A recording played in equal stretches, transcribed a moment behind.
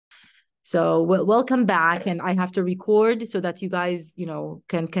So welcome back, and I have to record so that you guys,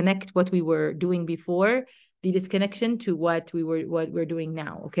 can connect what we were doing before the disconnection to what we're doing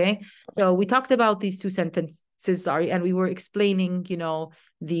now. Okay. So we talked about these two sentences, and we were explaining,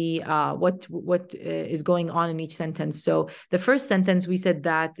 the what is going on in each sentence. So the first sentence, we said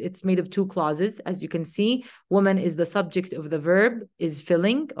that it's made of two clauses. As you can see, woman is the subject of the verb is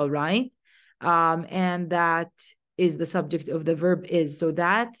filling. All right. And that is the subject of the verb is. So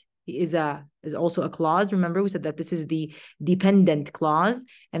that is also a clause. Remember, we said that this is the dependent clause,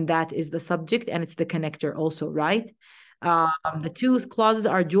 and that is the subject, and it's the connector also, right? The two clauses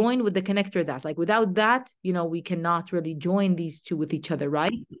are joined with the connector that. Like without that, we cannot really join these two with each other,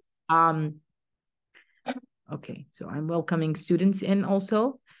 right? Okay, so I'm welcoming students in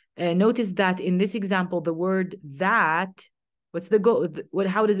also. Notice that in this example, the word that, what's the goal?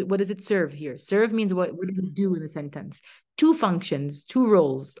 What does it serve here? Serve means what does it do in the sentence? Two functions, two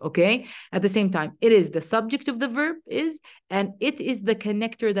roles, okay? At the same time, it is the subject of the verb is, and it is the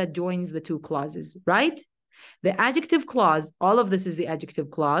connector that joins the two clauses, right? The adjective clause, all of this is the adjective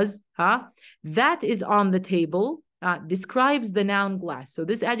clause, that is on the table, describes the noun glass. So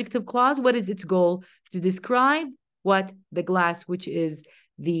this adjective clause, what is its goal? To describe what the glass, which is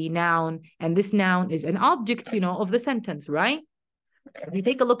the noun, and this noun is an object, of the sentence, right? We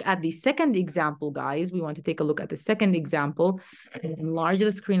take a look at the second example, guys. We want to take a look at the second example and enlarge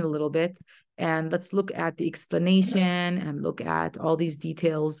the screen a little bit. And let's look at the explanation and look at all these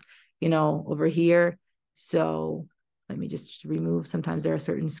details, over here. So let me just remove. Sometimes there are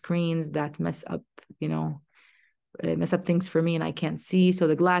certain screens that mess up things for me and I can't see. So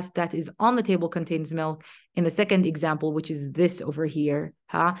the glass that is on the table contains milk. In the second example, which is this over here,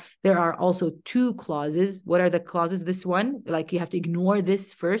 there are also two clauses. What are the clauses? This one, like you have to ignore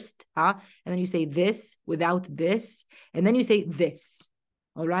this first, and then you say this without this, and then you say this,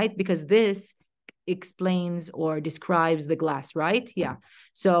 all right? Because this explains or describes the glass, right? Yeah.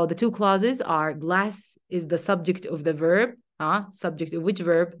 So the two clauses are glass is the subject of the verb, subject of which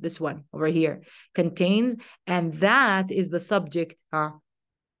verb? This one over here contains, and that is the subject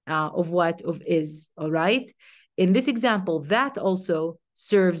of what? Of is, all right? In this example, that also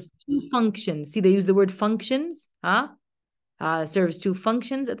serves two functions. See, they use the word functions, serves two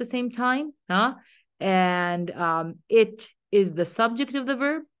functions at the same time, and it is the subject of the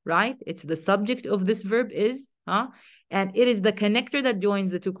verb, right? It's the subject of this verb is, and it is the connector that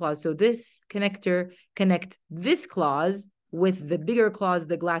joins the two clauses. So this connector connects this clause with the bigger clause,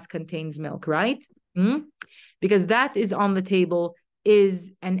 the glass contains milk, right? Because that is on the table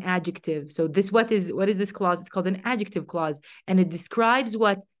is an adjective. So this, what is this clause? It's called an adjective clause, and it describes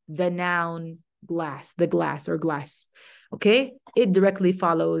what? The noun glass, the glass or glass. Okay, it directly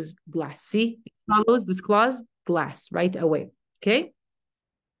follows glass. See, it follows this clause, glass, right away. Okay,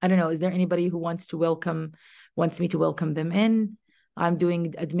 I don't know. Is there anybody who wants me to welcome them in? I'm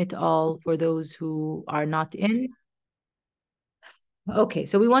doing admit all for those who are not in. Okay,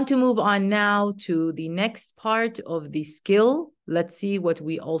 so we want to move on now to the next part of the skill. Let's see what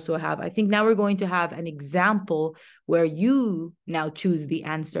we also have. I think now we're going to have an example where you now choose the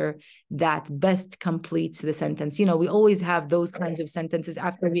answer that best completes the sentence. We always have those kinds of sentences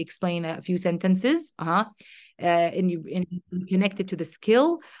after we explain a few sentences. And you connect it to the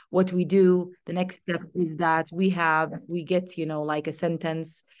skill. What we do, the next step is that we get, like a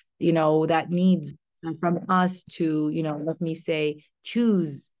sentence, that needs from us to, let me say,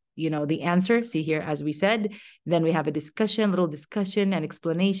 choose, the answer. See here, as we said, then we have a little discussion and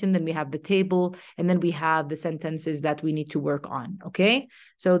explanation. Then we have the table, and then we have the sentences that we need to work on. Okay.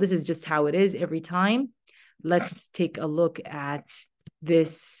 So this is just how it is every time. Let's take a look at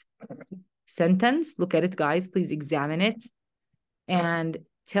this sentence. Look at it, guys. Please examine it and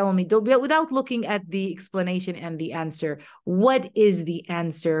tell me, without looking at the explanation and the answer, what is the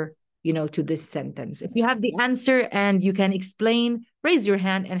answer, to this sentence? If you have the answer and you can explain, raise your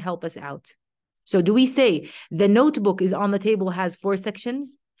hand and help us out. So do we say the notebook is on the table has 4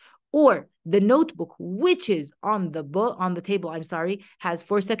 sections, or the notebook which is on the table, has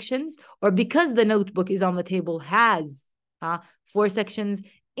 4 sections, or because the notebook is on the table has 4 sections,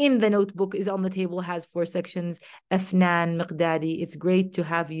 in the notebook is on the table has 4 sections? Afnan Miqdadi, it's great to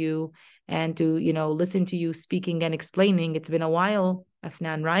have you and to, listen to you speaking and explaining. It's been a while,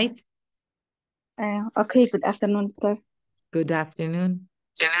 Afnan, right? Okay, good afternoon, doctor. Good afternoon.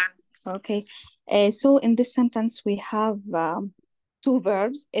 Okay, so in this sentence, we have 2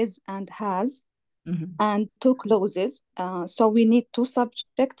 verbs, is and has, and 2 clauses. So we need 2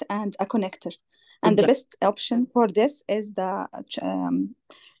 subject and a connector. And the best option for this is the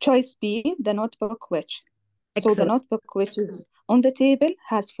choice B, the notebook which. So the Excellent. notebook which is on the table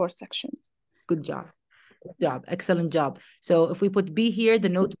has 4 sections. Good job. Good job. Excellent job. So if we put B here, the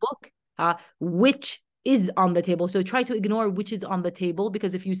notebook, which is on the table. So try to ignore which is on the table,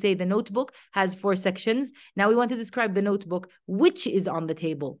 because if you say the notebook has 4 sections, now we want to describe the notebook, which is on the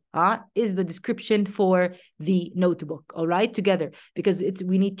table, is the description for the notebook. All right, together, because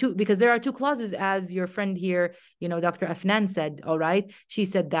we need to, because there are 2 clauses, as your friend here, Dr. Afnan said. All right, she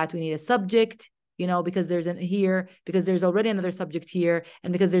said that we need a subject, because there's because there's already another subject here,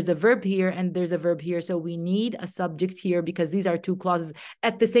 and because there's a verb here and there's a verb here. So we need a subject here because these are 2 clauses.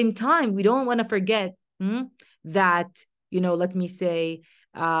 At the same time, we don't want to forget that, let me say,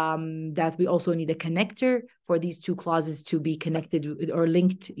 that we also need a connector for these 2 clauses to be connected or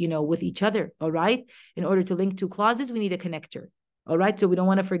linked, with each other. All right. In order to link 2 clauses, we need a connector. All right. So we don't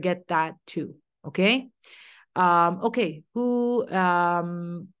want to forget that too. Okay. Okay. Who,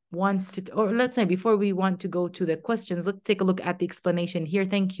 wants to, or let's say before we want to go to the questions, let's take a look at the explanation here.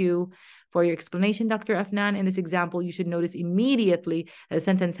 Thank you for your explanation, Dr. Afnan. In this example, you should notice immediately a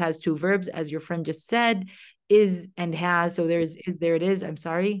sentence has 2 verbs, as your friend just said, is and has. So there's is, there it is. I'm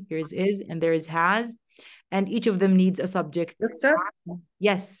sorry. Here's is, and there is has. And each of them needs a subject. Doctor?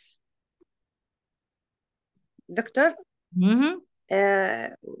 Yes. Doctor? Mm-hmm.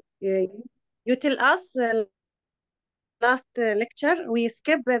 You tell us last lecture we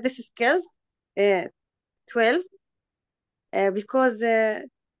skip this skills 12 because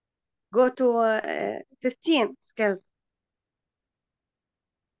go to 15 skills.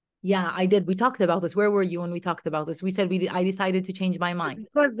 Yeah, I did. We talked about this. Where were you when we talked about this? We said I decided to change my mind.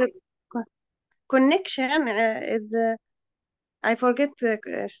 Because the connection is I forget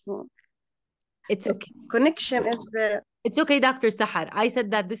it's okay. Connection is it's okay, Dr. Sahar. I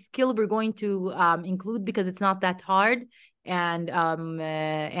said that this skill we're going to include because it's not that hard, and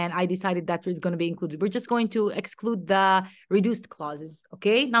I decided that it's going to be included. We're just going to exclude the reduced clauses,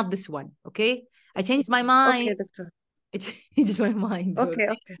 okay? Not this one, okay? I changed my mind. Okay, doctor. I changed my mind. Okay.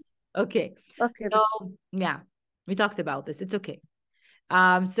 Okay. Okay. So, yeah, we talked about this. It's okay.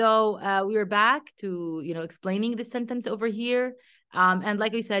 So we are back to, explaining the sentence over here. And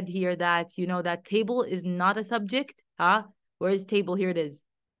like we said here that, that table is not a subject. Where is table? Here it is.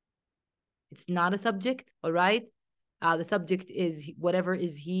 It's not a subject. All right. The subject is whatever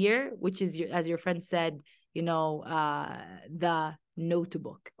is here, which is, as your friend said, the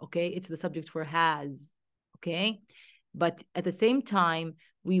notebook. Okay. It's the subject for has. Okay. But at the same time,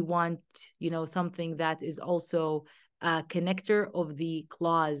 we want, something that is also a connector of the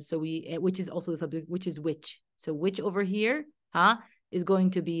clause. So which is also the subject, which is which. So which over here, is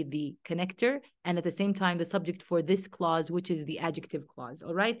going to be the connector, and at the same time the subject for this clause, which is the adjective clause.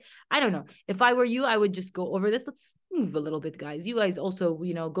 All right. I don't know. If I were you, I would just go over this. Let's move a little bit, guys. You guys also,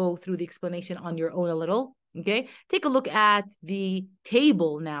 go through the explanation on your own a little. Okay. Take a look at the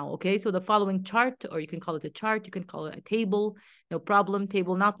table now. Okay. So the following chart, or you can call it a chart, you can call it a table, no problem.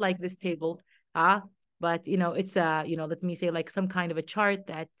 Table, not like this table, but it's a, let me say, like some kind of a chart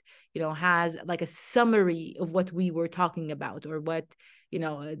that has like a summary of what we were talking about, or what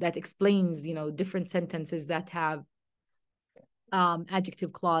that explains different sentences that have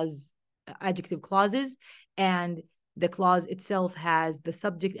adjective clauses, and the clause itself has the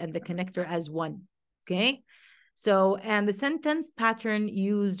subject and the connector as one. Okay. So, and the sentence pattern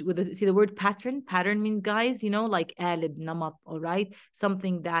used with see the word pattern means, guys, like alib, namat, all right?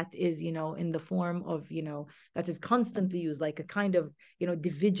 Something that is, in the form of, that is constantly used, like a kind of,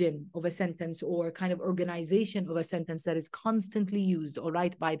 division of a sentence, or kind of organization of a sentence that is constantly used, all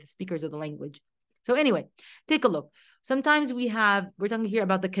right, by the speakers of the language. So anyway, take a look. Sometimes we're talking here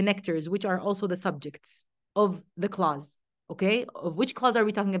about the connectors, which are also the subjects of the clause. Okay, of which clause are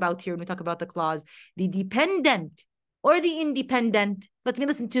we talking about here when we talk about the clause? The dependent or the independent? Let me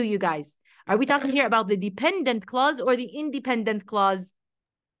listen to you guys. Are we talking here about the dependent clause or the independent clause?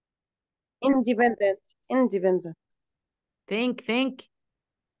 Independent. Think.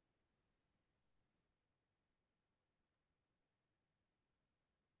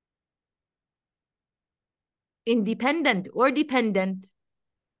 Independent or dependent?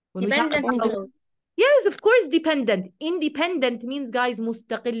 When dependent. Yes, of course, dependent. Independent means, guys,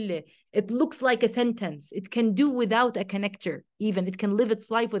 mustaqille. It looks like a sentence. It can do without a connector, even. It can live its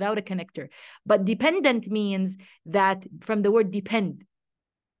life without a connector. But dependent means that, from the word depend.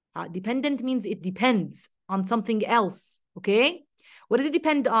 Dependent means it depends on something else, okay? What does it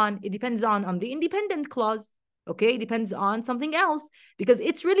depend on? It depends on the independent clause, okay? It depends on something else, because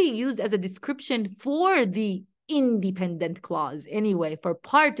it's really used as a description for the independent clause anyway, for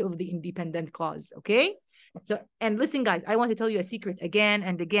part of the independent clause, okay? So, and listen, guys, I want to tell you a secret again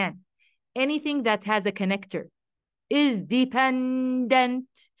and again. anything that has a connector is dependent.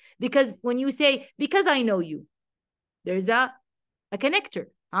 Because when you say, because I know you, there's a connector,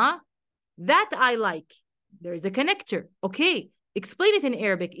 huh? That I like, there's a connector. Okay, explain it in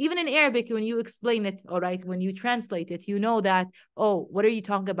Arabic. Even in Arabic, when you explain it, all right, when you translate it, you know that, oh, what are you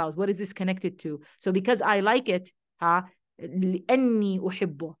talking about? What is this connected to? So because I like it, huh? لأني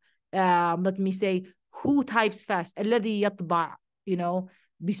أحبه. Let me say, who types fast? الذي يطبع, you know,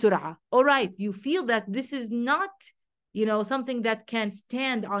 بسرعة. All right, you feel that this is not, you know, something that can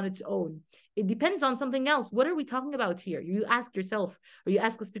stand on its own. It depends on something else. What are we talking about here? You ask yourself, or you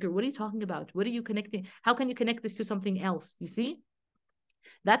ask the speaker, what are you talking about? What are you connecting? How can you connect this to something else? You see?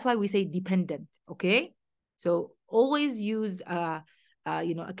 That's why we say dependent, okay? So always use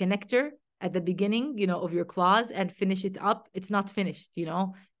you know, a connector at the beginning, you know, of your clause and finish it up. It's not finished, you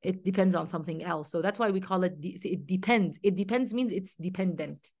know, it depends on something else. So that's why we call it, it depends. It depends means it's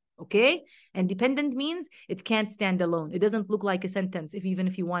dependent, okay? And dependent means it can't stand alone. It doesn't look like a sentence, even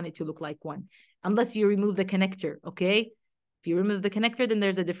if you want it to look like one, unless you remove the connector, okay? If you remove the connector, then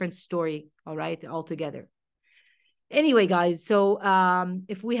there's a different story, all right, altogether. Anyway, guys, so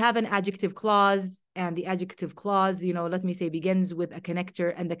if we have an adjective clause and the adjective clause, you know, let me say begins with a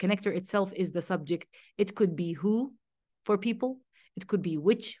connector and the connector itself is the subject. It could be who for people. It could be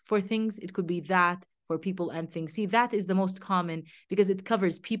which for things. It could be that for people and things. See, that is the most common because it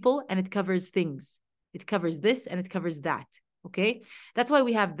covers people and it covers things. It covers this and it covers that, okay? That's why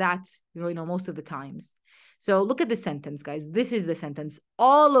we have that, you know, most of the times. So look at the sentence, guys. This is the sentence.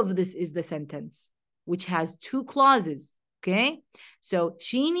 All of this is the sentence, which has two clauses, okay? So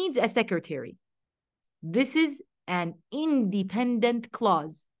she needs a secretary. This is an independent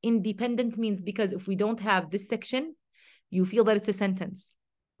clause. Independent means because if we don't have this section, you feel that it's a sentence,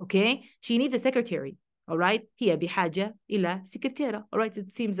 okay? She needs a secretary, all right? هي بحاجة إلى سكرتيرة, all right?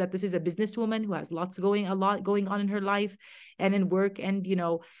 It seems that this is a businesswoman who has a lot going on in her life and in work, and, you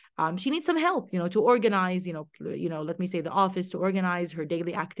know, she needs some help, you know, to organize, you know, let me say the office, to organize her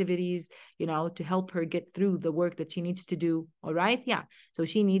daily activities, you know, to help her get through the work that she needs to do. All right. Yeah. So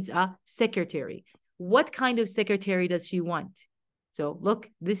she needs a secretary. What kind of secretary does she want? So look,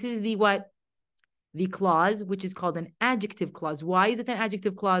 this is the clause, which is called an adjective clause. Why is it an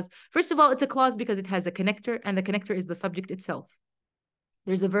adjective clause? First of all, it's a clause because it has a connector, and the connector is the subject itself.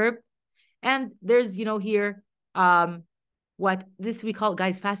 There's a verb, and there's, you know, here, what this we call,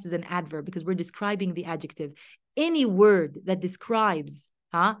 guys, fast is an adverb because we're describing the adjective. Any word that describes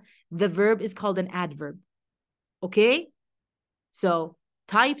the verb is called an adverb, okay? So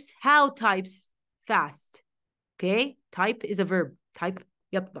types, how types fast, okay? Type is a verb. Type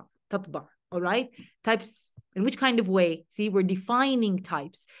يطبع تطبع, all right? Types in which kind of way? See, we're defining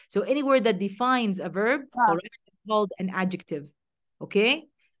types. So any word that defines a verb, all right, is called an adjective, okay?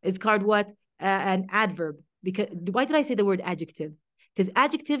 It's called what? An adverb. Because why did I say the word adjective? Because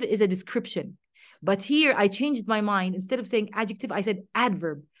adjective is a description. But here I changed my mind. Instead of saying adjective, I said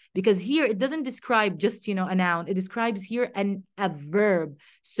adverb. Because here it doesn't describe just, you know, a noun. It describes here a verb.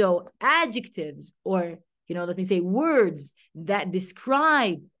 So adjectives, or, you know, let me say words that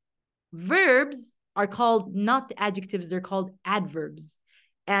describe verbs are called not adjectives. They're called adverbs.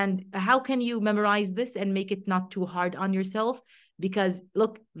 And how can you memorize this and make it not too hard on yourself? Because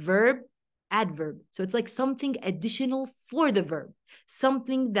look, verb, adverb. So it's like something additional for the verb,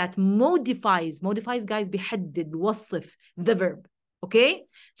 something that modifies, guys, بيحدد بيوصف the verb, okay?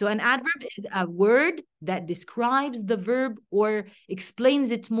 So an adverb is a word that describes the verb or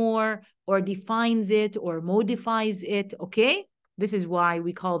explains it more or defines it or modifies it, okay? This is why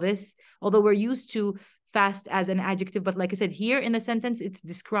we call this, although we're used to fast as an adjective, but like I said, here in the sentence, it's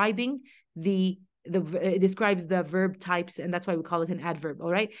describing it describes the verb types, and that's why we call it an adverb, all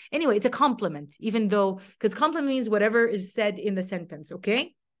right? Anyway, it's a complement, even though, because complement means whatever is said in the sentence,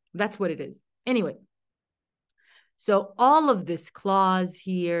 okay? That's what it is. Anyway, so all of this clause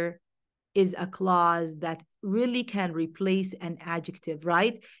here is a clause that really can replace an adjective,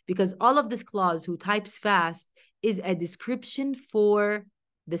 right? Because all of this clause, who types fast, is a description for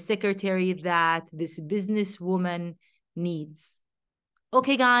the secretary that this businesswoman needs.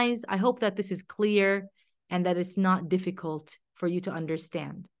 Okay, guys, I hope that this is clear and that it's not difficult for you to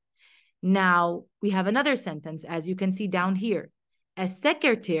understand. Now, we have another sentence, as you can see down here. A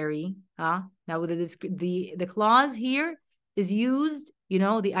secretary, now the clause here is used, you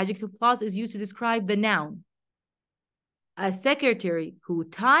know, the adjective clause is used to describe the noun. A secretary who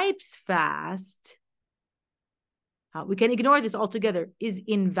types fast, we can ignore this altogether, is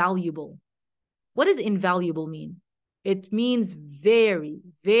invaluable. What does invaluable mean? It means very,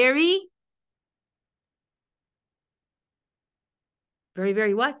 very Very,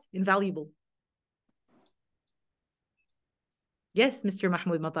 very what? Invaluable. Yes, Mr.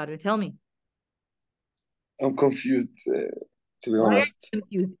 Mahmoud Matar, tell me. I'm confused, to be Why are honest. you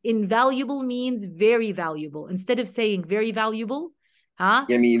confused? Invaluable means very valuable. Instead of saying very valuable, huh?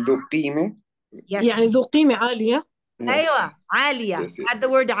 يعني ذو قيمة. Yes. يعني ذو قيمة عالية. Yes. أيوة, عالية. Yes, yes. Add the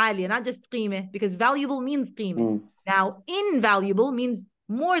word عالية, not just قيمة, because valuable means قيمة. Now, invaluable means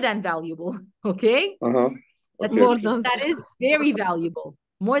more than valuable, okay? Okay, More okay. than That is very valuable.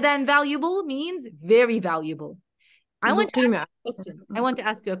 More than valuable means very valuable. I want to ask you a question. I want to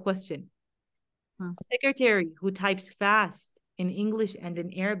ask you a question. A secretary who types fast in English and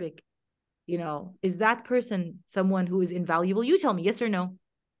in Arabic, you know, is that person someone who is invaluable? You tell me, yes or no?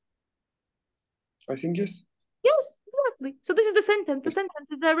 I think yes. Yes, exactly. So this is the sentence. The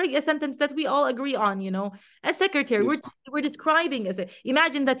sentence is a sentence that we all agree on, you know. A secretary, Yes. we're describing as a,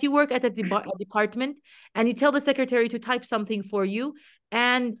 imagine that you work at a department and you tell the secretary to type something for you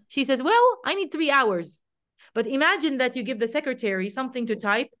and she says, well, I need 3 hours. But imagine that you give the secretary something to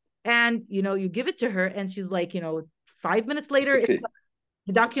type and, you know, you give it to her and she's like, you know, 5 minutes later, Okay. it's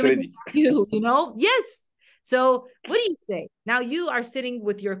the document ready. you know? Yes. So what do you say? Now you are sitting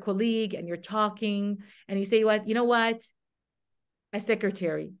with your colleague and you're talking and you say, what, you know what? A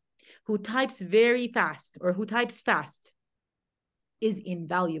secretary who types very fast or who types fast is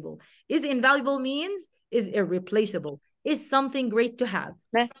invaluable. Is invaluable means is irreplaceable, is something great to have.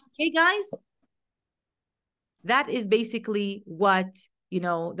 Okay, guys? That is basically what, you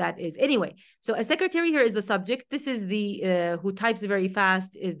know, that is. Anyway, so a secretary here is the subject. This is the, who types very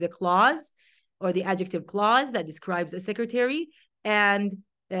fast is the clause or the adjective clause that describes a secretary, and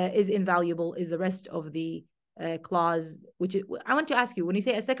is invaluable is the rest of the clause, which is, I want to ask you, when you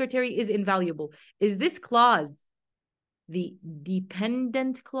say a secretary is invaluable, is this clause the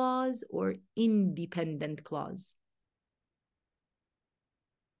dependent clause or independent clause?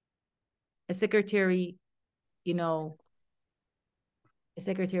 A secretary, you know, a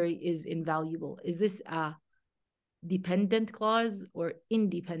secretary is invaluable. Is this a dependent clause or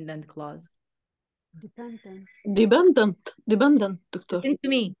independent clause? Dependent, doctor.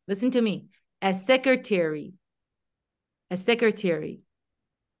 Listen to me. A secretary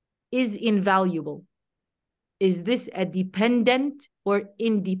is invaluable. Is this a dependent or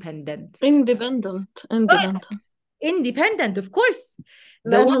independent? Independent, of course.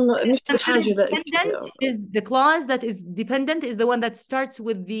 The one مش بحاجة dependent is the clause that is dependent is the one that starts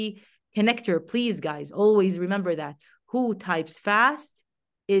with the connector. Please, guys, always remember that. Who types fast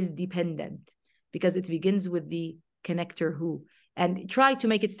is dependent because it begins with the connector who. And try to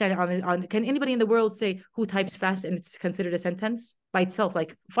make it stand on. Can anybody in the world say who types fast and it's considered a sentence by itself,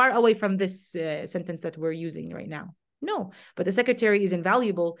 like far away from this sentence that we're using right now? No, but the secretary is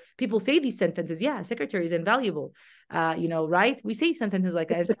invaluable. People say these sentences. Yeah, secretary is invaluable. You know, right? We say sentences like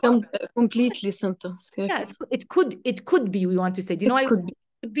that. It's a completely sentence. Yes. Yeah, it could be. We want to say. Do you know why it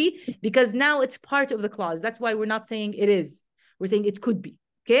could be? Because now it's part of the clause. That's why we're not saying it is. We're saying it could be.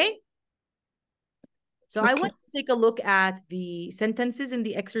 Okay. So I want to take a look at the sentences in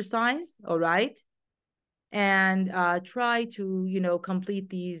the exercise. All right. And try to, you know, complete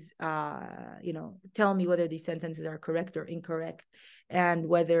these, you know, tell me whether these sentences are correct or incorrect and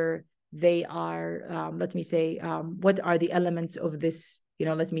whether they are, let me say, what are the elements of this, you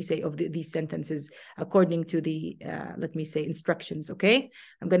know, let me say, of these sentences according to the, let me say, instructions, okay?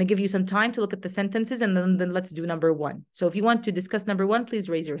 I'm going to give you some time to look at the sentences and then let's do number 1. So if you want to discuss number 1, please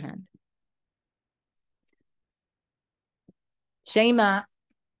raise your hand. Shayma.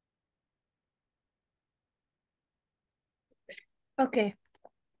 Okay.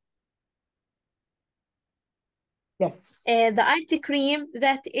 Yes. The ice cream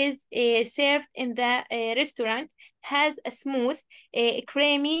that is served in the restaurant has a smooth,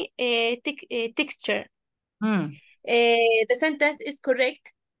 creamy texture. The sentence is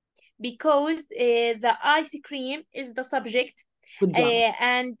correct because the ice cream is the subject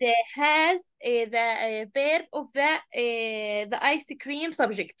and has the verb of the ice cream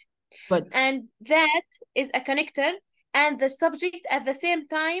subject. Good. And that is a connector, and the subject at the same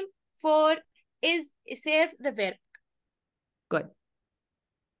time for is serve the verb. Good.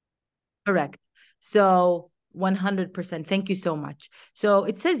 Correct. So 100%. Thank you so much. So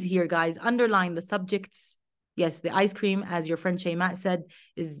it says here, guys, underline the subjects. Yes, the ice cream, as your friend Shayma said,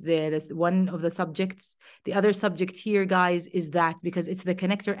 is the one of the subjects. The other subject here, guys, is that because it's the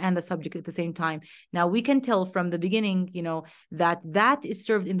connector and the subject at the same time. Now, we can tell from the beginning, you know, that is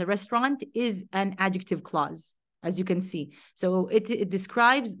served in the restaurant is an adjective clause, as you can see. So it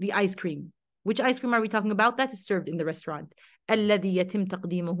describes the ice cream. Which ice cream are we talking about? That is served in the restaurant. الذي يتم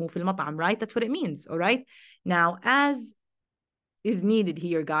تقديمه في المطعم, right? That's what it means, all right? Now, as is needed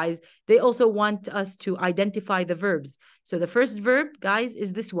here, guys. They also want us to identify the verbs. So the first verb, guys,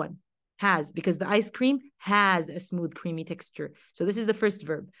 is this one, has, because the ice cream has a smooth, creamy texture. So this is the first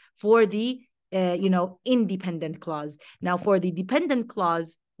verb for the, independent clause. Now for the dependent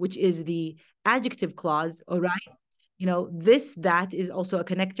clause, which is the adjective clause, all right? This, that is also a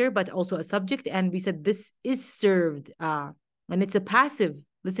connector, but also a subject. And we said this is served, and it's a passive.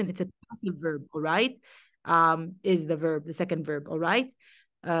 Listen, it's a passive verb, all right? Is the verb, the second verb, all right?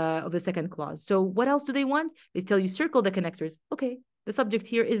 Of the second clause. So what else do they want? They tell you circle the connectors. Okay, the subject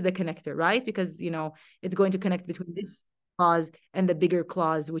here is the connector, right? Because, it's going to connect between this clause and the bigger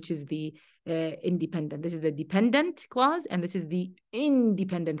clause, which is the independent. This is the dependent clause, and this is the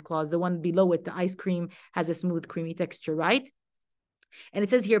independent clause, the one below it. The ice cream has a smooth, creamy texture, right? And it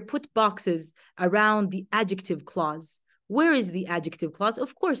says here, put boxes around the adjective clause. Where is the adjective clause?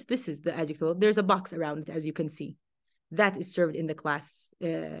 Of course, this is the adjective. There's a box around it, as you can see. That is served in the class,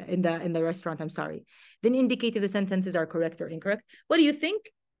 in the restaurant, I'm sorry. Then indicate if the sentences are correct or incorrect. What do you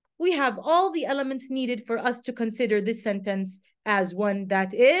think? We have all the elements needed for us to consider this sentence as one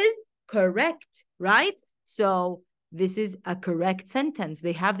that is correct, right? So this is a correct sentence.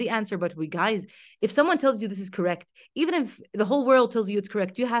 They have the answer, but guys, if someone tells you this is correct, even if the whole world tells you it's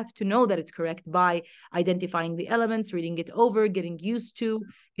correct, you have to know that it's correct by identifying the elements, reading it over, getting used to,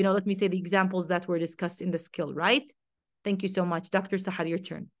 let me say the examples that were discussed in the skill, right? Thank you so much. Dr. Sahar, your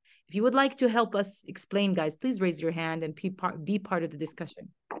turn. If you would like to help us explain, guys, please raise your hand and be part of the discussion.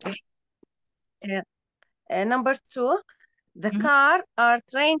 Okay? Number 2, the car are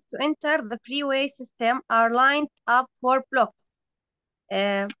trying to enter the freeway system are lined up for blocks.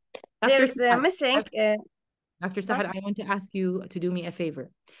 There's missing. Dr. Sahar, I want to ask you to do me a favor.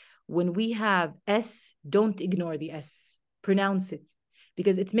 When we have S, don't ignore the S. Pronounce it,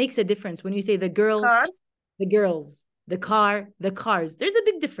 because it makes a difference. When you say the girl, the girls, the car, the cars, there's a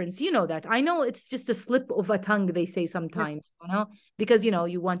big difference. You know that. I know it's just a slip of a tongue, they say sometimes, because,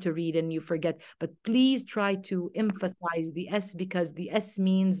 you want to read and you forget. But please try to emphasize the S, because the S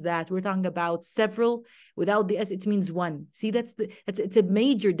means that we're talking about several. Without the S, it means one. See, it's a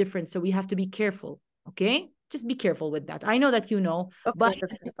major difference. So we have to be careful. Okay? Just be careful with that. I know that but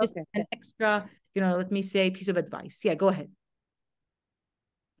it's an extra, let me say, piece of advice. Yeah, go ahead.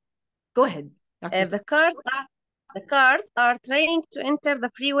 Go ahead. The cars are trying to enter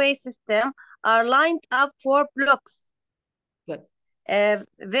the freeway system are lined up for blocks. Good.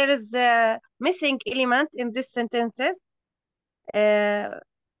 There is a missing element in these sentences. It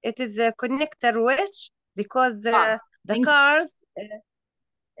is a connector which, because the cars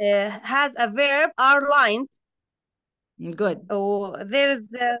has a verb are lined. Good. Oh, there is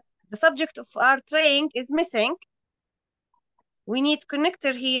the subject of are trying is missing. We need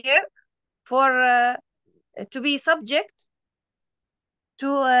connector here for to be subject to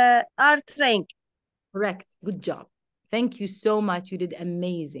are trying. Correct. Good job. Thank you so much. You did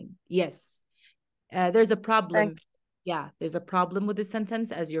amazing. Yes. There's a problem. Yeah, there's a problem with this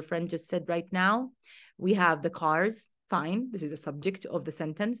sentence, as your friend just said right now. We have the cars. Fine. This is a subject of the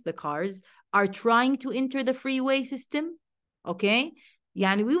sentence. The cars are trying to enter the freeway system. Okay.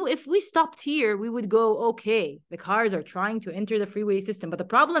 Yeah, and if we stopped here, we would go, okay, the cars are trying to enter the freeway system. But the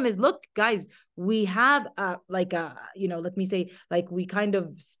problem is, look, guys, we have let me say, like, we kind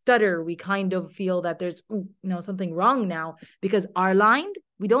of stutter. We kind of feel that there's something wrong now, because are lined.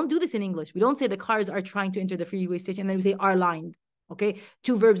 We don't do this in English. We don't say the cars are trying to enter the freeway station and then we say are lined. Okay,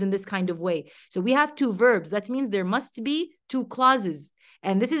 2 verbs in this kind of way. So we have 2 verbs. That means there must be 2 clauses.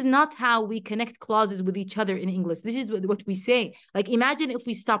 And this is not how we connect clauses with each other in English. This is what we say. Like, imagine if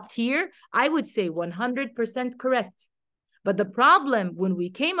we stopped here, I would say 100% correct. But the problem, when we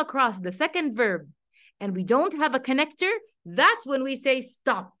came across the second verb and we don't have a connector, that's when we say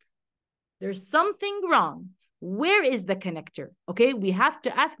stop. There's something wrong. Where is the connector? Okay, we have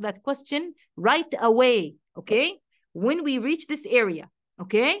to ask that question right away. Okay, when we reach this area.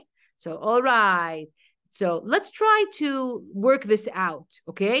 Okay, so all right. So let's try to work this out,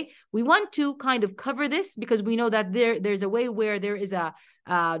 okay? We want to kind of cover this because we know that there's a way where there is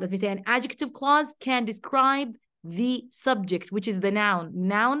let me say, an adjective clause can describe the subject, which is the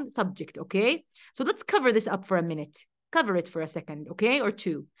noun subject, okay? So let's cover this up for a minute. Cover it for a second, okay? Or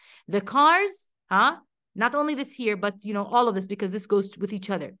 2. The cars, not only this here, but, all of this, because this goes with each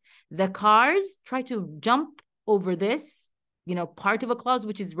other. The cars, try to jump over this, part of a clause,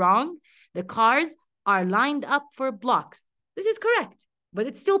 which is wrong. The cars are lined up for blocks. This is correct, but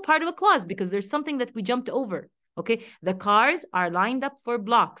it's still part of a clause because there's something that we jumped over. Okay, the cars are lined up for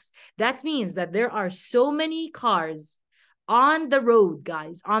blocks. That means that there are so many cars on the road,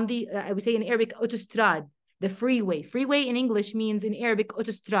 guys, on the, I would say in Arabic, autostrad. the freeway. Freeway in English means in Arabic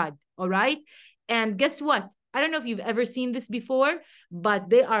autostrad, all right? And guess what? I don't know if you've ever seen this before, but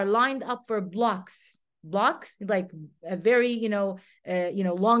they are lined up for blocks, like a very,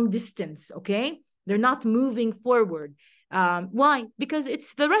 long distance, okay? They're not moving forward. Why? Because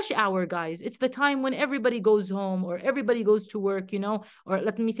it's the rush hour, guys. It's the time when everybody goes home or everybody goes to work, or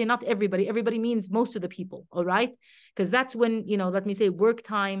let me say not everybody. Everybody means most of the people, all right? Because that's when, let me say work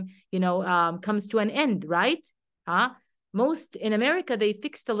time, comes to an end, right? Most in America, they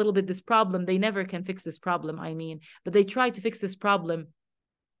fixed a little bit this problem. They never can fix this problem, I mean, but they try to fix this problem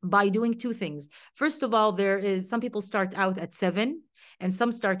by doing two things. First of all, there is some people start out at 7 and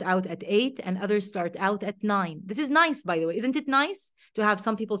some start out at 8 and others start out at 9. This is nice, by the way. Isn't it nice to have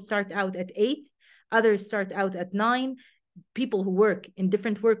some people start out at 8, others start out at 9, people who work in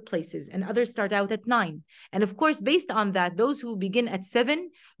different workplaces, and others start out at 9. And of course, based on that, those who begin at 7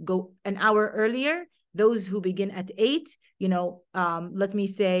 go an hour earlier. Those who begin at 8, let me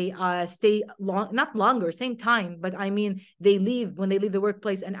say, stay long, not longer, same time, but I mean, when they leave the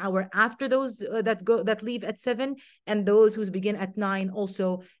workplace an hour after those that leave at 7, and those who begin at 9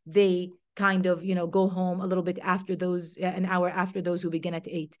 also, they kind of, go home a little bit after those, an hour after those who begin at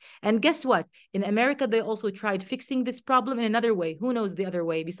 8. And guess what? In America, they also tried fixing this problem in another way. Who knows the other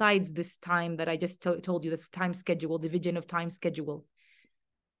way besides this time that I just told you, this time schedule, division of time schedule?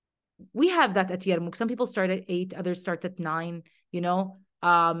 We have that at Yarmouk. Some people start at 8, others start at 9,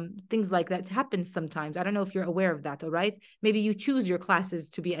 things like that happens sometimes. I don't know if you're aware of that, all right? Maybe you choose your classes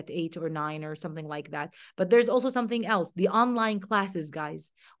to be at 8 or 9 or something like that. But there's also something else, the online classes,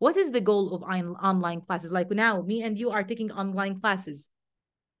 guys. What is the goal of online classes? Like now, me and you are taking online classes.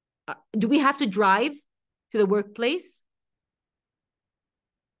 Do we have to drive to the workplace?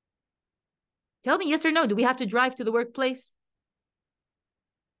 Tell me yes or no. Do we have to drive to the workplace?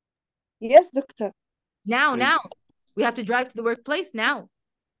 Yes, doctor. Now, Yes. we have to drive to the workplace now.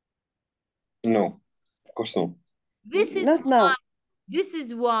 No, of course not. This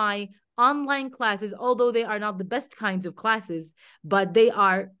is why online classes, although they are not the best kinds of classes, but they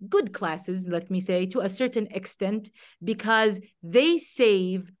are good classes, let me say, to a certain extent, because they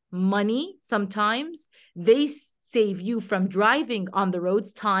save money sometimes. They save you from driving on the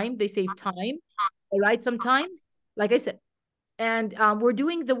roads, time. They save time, all right, sometimes, like I said. And we're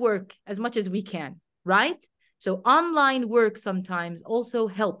doing the work as much as we can, right? So online work sometimes also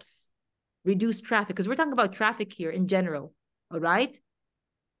helps reduce traffic, because we're talking about traffic here in general, all right?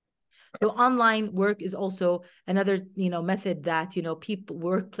 So online work is also another, method that, people,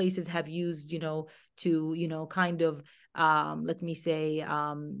 workplaces have used, to, kind of, let me say,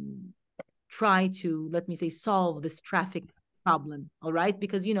 try to, let me say, solve this traffic problem, all right?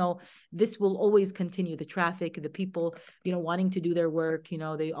 Because, this will always continue, the traffic, the people, wanting to do their work,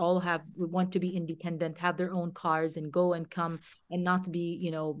 they all want to be independent, have their own cars and go and come and not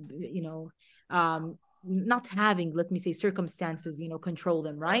be, not having, let me say, circumstances, control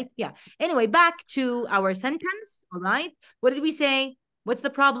them, right? Yeah. Anyway, back to our sentence, all right? What did we say? What's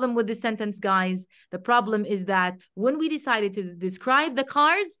the problem with this sentence, guys? The problem is that when we decided to describe the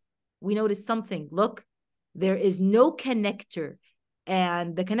cars, we noticed something. Look, there is no connector,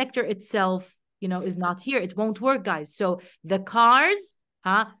 and the connector itself, is not here. It won't work, guys. So the cars,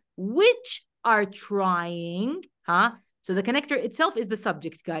 which are trying, so the connector itself is the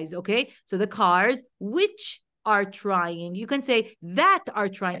subject, guys, okay? So the cars which are trying, you can say that are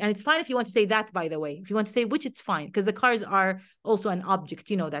trying, and it's fine if you want to say that, by the way. If you want to say which, it's fine, because the cars are also an object,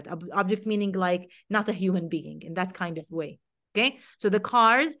 that object meaning like not a human being in that kind of way. Okay, so the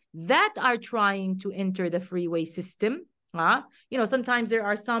cars that are trying to enter the freeway system, sometimes there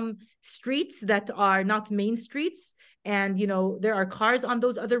are some streets that are not main streets, and, there are cars on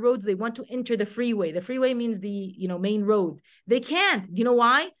those other roads. They want to enter the freeway. The freeway means the, main road. They can't. You know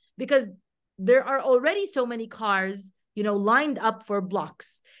why? Because there are already so many cars, lined up for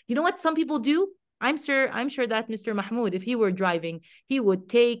blocks. You know what some people do? I'm sure that Mr. Mahmoud, if he were driving, he would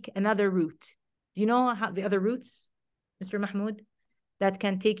take another route. Do you know how the other routes, Mr. Mahmoud, that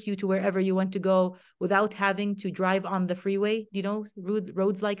can take you to wherever you want to go without having to drive on the freeway? Do you know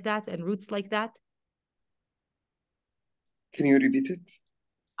roads like that and routes like that? Can you repeat it?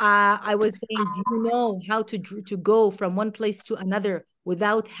 I was saying, do you know how to go from one place to another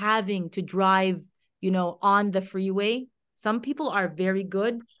without having to drive, on the freeway? Some people are very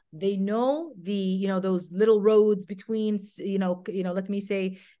good. They know the, those little roads between, let me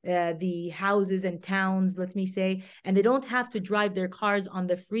say, the houses and towns, let me say, and they don't have to drive their cars on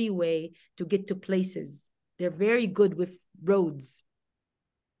the freeway to get to places. They're very good with roads.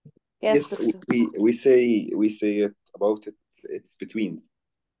 Yes, we say it about it. It's between.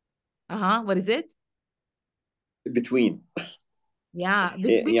 What is it? between. Yeah,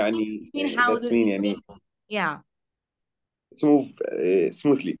 يعني between that's houses, mean يعني yeah. move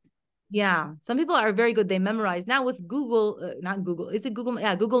smoothly. Yeah, some people are very good. They memorize. Now with Google, not Google, is it Google?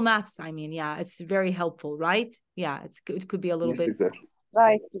 Yeah, Google Maps. I mean, yeah, it's very helpful, right? Yeah, it could be a little Yes, bit. exactly.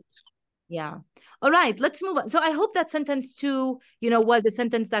 Right. Yeah. All right, let's move on. So I hope that sentence 2, was a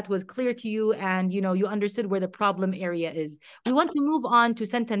sentence that was clear to you and, you understood where the problem area is. We want to move on to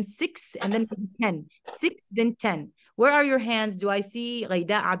sentence 6 and then 10. 6, then 10. Where are your hands? Do I see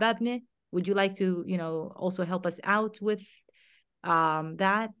Ghaida Ababne? Would you like to, also help us out with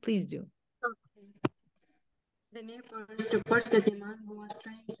that? Please do. Okay. The neighbors reported the man who was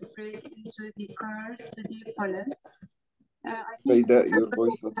trying to break into the car to the police. I think Ghaida, it's a your good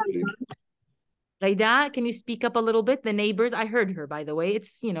voice not clear. example. Ghaida, can you speak up a little bit? The neighbors, I heard her, by the way.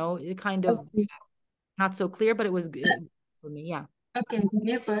 It's, kind of Okay. not so clear, but it was good for me. Yeah. Okay, the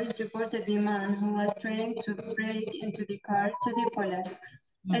neighbors reported the man who was trying to break into the car to the police.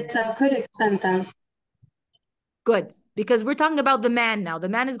 It's a correct sentence. Good, because we're talking about the man now. The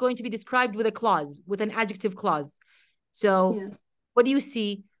man is going to be described with a clause, with an adjective clause. So Yes. what do you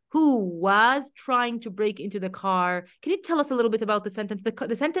see? Who was trying to break into the car? Can you tell us a little bit about the sentence?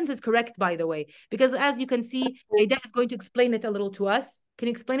 The sentence is correct, by the way, because as you can see, Ghaida is going to explain it a little to us. Can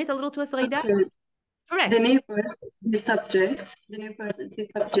you explain it a little to us, Ghaida? Okay. Correct. The neighbors is the subject. The neighbors is the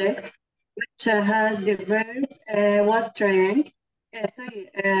subject, which has the verb was trying.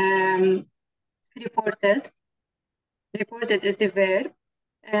 Reported. Reported is the verb.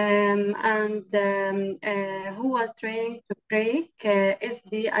 And who was trying to break is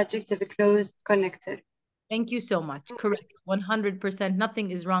the adjective clause connector. Thank you so much. Correct. 100%.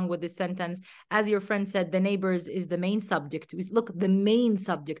 Nothing is wrong with this sentence. As your friend said, the neighbors is the main subject. Look, the main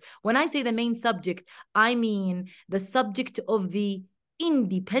subject. When I say the main subject, I mean the subject of the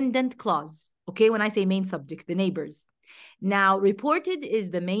independent clause. Okay, when I say main subject, the neighbors. Now, reported is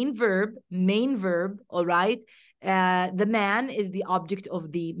the main verb, all right? The man is the object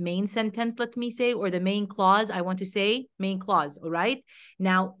of the main sentence, let me say, or the main clause. I want to say main clause, all right?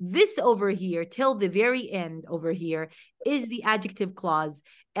 Now, this over here, till the very end over here, is the adjective clause.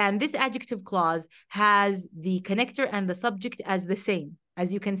 And this adjective clause has the connector and the subject as the same,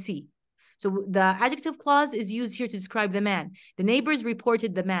 as you can see. So the adjective clause is used here to describe the man. The neighbors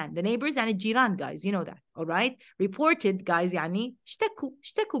reported the man. The neighbors and jiran, guys, you know that, all right? Reported, guys, يعني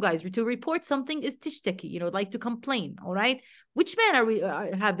اشتكوا, guys. To report something is تشتكي, like to complain, all right? Which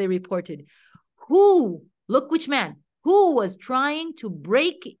man have they reported? Who? Look, which man? Who was trying to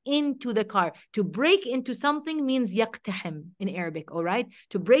break into the car? To break into something means يقتحم in Arabic, all right?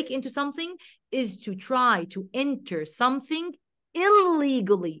 To break into something is to try to enter something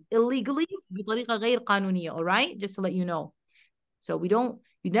illegally بطريقة غير قانونية, all right? Just to let you know. So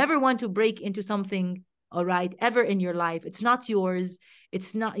you never want to break into something, all right, ever in your life. It's not yours.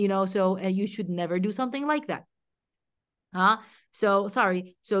 It's not, so you should never do something like that. So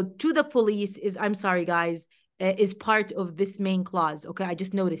sorry. So to the police is, I'm sorry, guys, is part of this main clause. Okay. I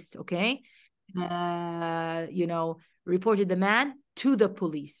just noticed. Okay. Reported the man to the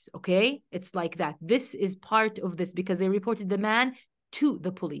police. Okay. It's like that. This is part of this because they reported the man to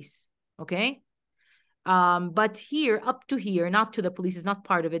the police. Okay. But here, up to here, not to the police, is not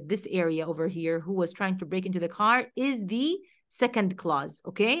part of it. This area over here, who was trying to break into the car, is the second clause.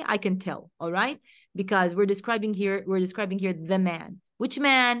 Okay, I can tell. All right, because we're describing here the man. Which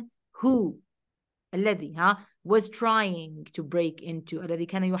man? Who? الذي was trying to break into. الذي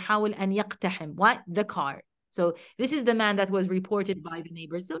كان يحاول أن يقتحم. What? The car. So this is the man that was reported by the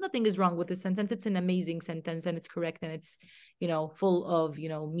neighbors. So nothing is wrong with the sentence. It's an amazing sentence and it's correct and it's, full of,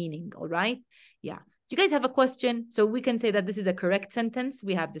 meaning. All right. Yeah. Do you guys have a question? So we can say that this is a correct sentence.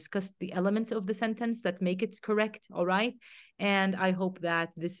 We have discussed the elements of the sentence that make it correct. All right. And I hope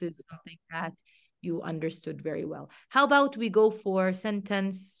that this is something that you understood very well. How about we go for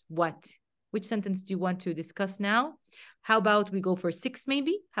sentence what? Which sentence do you want to discuss now? How about we go for 6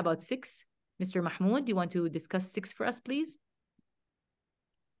 maybe? How about 6? Mr. Mahmoud, do you want to discuss 6 for us, please?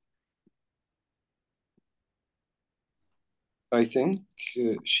 I think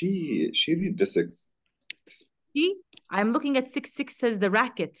she read the 6. See? I'm looking at 6. 6 says the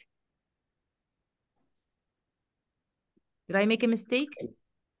racket. Did I make a mistake?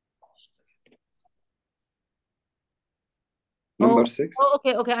 Number 6? Oh,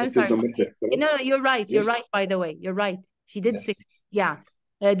 okay. I'm sorry. Number 6, right? No, you're right. Yes. You're right, by the way. You're right. She did Yes. 6. Yeah.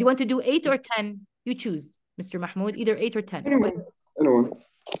 Do you want to do 8 or 10? You choose, Mr. Mahmoud. Either 8 or 10. Anyone.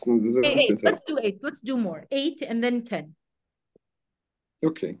 Okay, 8. Let's do 8. Let's do more. 8 and then 10.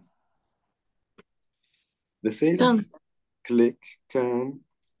 Okay. The sales click run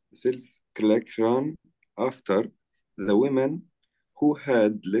after the women who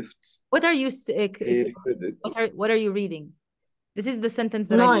had left What are you their credit. what are you reading? This is the sentence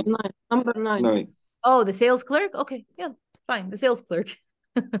that I 9. Number 9. 9. Oh, the sales clerk? Okay, yeah, fine. The sales clerk.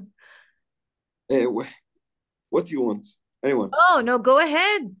 What do you want? Anyone? Oh, no, go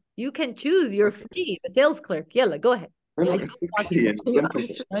ahead. You can choose. You're free. The sales clerk. Yalla, go ahead. No, I it's don't want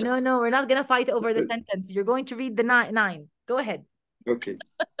okay. No, we're not gonna fight over the The- sentence. You're going to read the nine. Go ahead. Okay.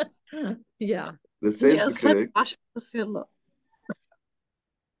 Yeah. The هي sales أسهل clerk 10 بس يلا.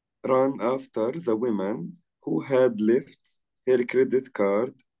 ran after the woman who had left her credit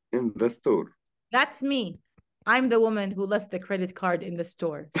card in the store. That's me. I'm the woman who left the credit card in the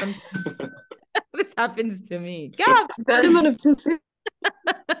store. Sometimes this happens to me. God. دائما بتنسي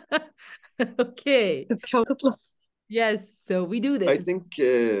Okay. تحاول تطلع. Yes. So we do I this. think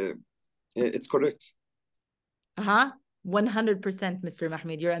it's correct. 100%, Mr.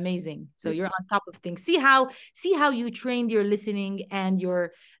 Mahmoud. You're amazing. So Yes. you're on top of things. See how you trained your listening, and your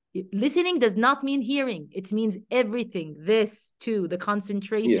listening does not mean hearing. It means everything. This too, the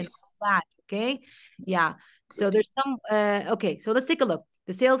concentration, Yes. that. Okay. Yeah. So there's some okay. So let's take a look.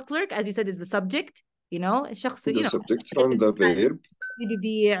 The sales clerk, as you said, is the subject. الشخص, The subject ran the verb.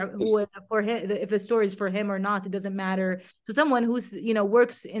 who for him, if the store is for him or not, it doesn't matter. So someone who's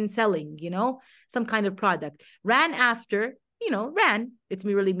works in selling, some kind of product. Ran after, ran, it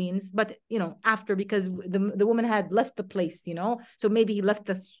really means, but after, because the woman had left the place, so maybe he left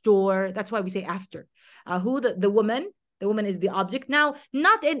the store. That's why we say after. Who the woman is the object. Now,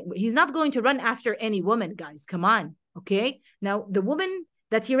 he's not going to run after any woman, guys. Come on. Okay. Now the woman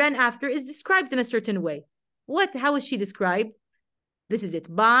that he ran after is described in a certain way. How is she described? This is it.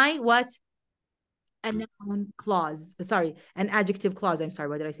 By what? A noun clause. Sorry, an adjective clause. I'm sorry.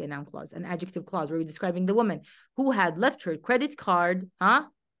 Why did I say noun clause? An adjective clause where you're describing the woman who had left her credit card,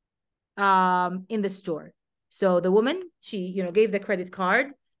 in the store. So the woman, she, gave the credit card.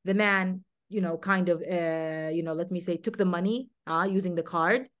 The man, kind of, let me say, took the money, using the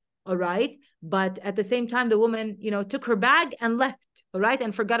card. All right. But at the same time, the woman, took her bag and left. All right.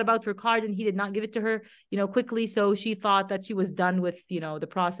 And forgot about her card, and he did not give it to her, quickly. So she thought that she was done with, the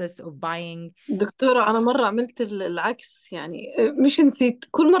process of buying. دكتورة أنا مرة عملت العكس يعني مش نسيت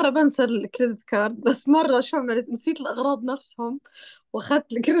كل مرة بنسى الكريدت كارد بس مرة شو عملت نسيت الأغراض نفسهم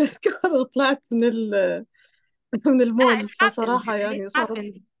وأخذت الكريدت كارد وطلعت من المول فصراحة يعني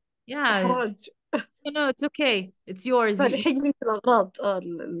صارت Yeah. إحراج. No, it's okay. It's yours. فلحقني في الأغراض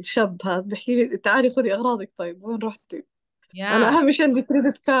الشاب هذا بحكي لي تعالي خذي أغراضك. طيب وين رحتي؟ أنا أهم شيء عندي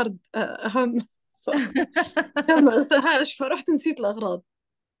كريدت كارد أهم ما أنساهاش فرحت نسيت الأغراض.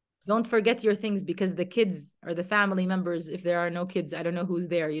 Don't forget your things, because the kids or the family members, if there are no kids, I don't know who's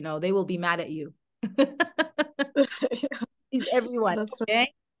there, they will be mad at you. Is everyone. That's okay? Right.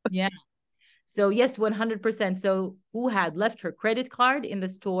 Yeah. So yes, 100%. So who had left her credit card in the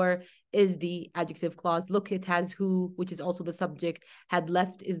store is the adjective clause. Look, it has who, which is also the subject. Had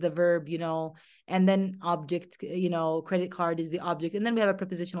left is the verb, and then object, credit card is the object. And then we have a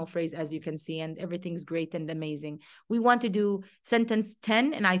prepositional phrase, as you can see, and everything's great and amazing. We want to do sentence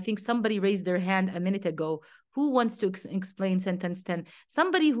 10, and I think somebody raised their hand a minute ago. Who wants to explain sentence 10?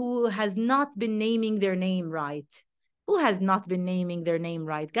 Somebody who has not been naming their name right. Who has not been naming their name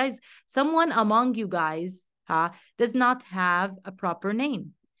right? Guys, someone among you guys does not have a proper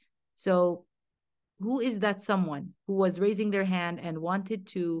name. So who is that someone who was raising their hand and wanted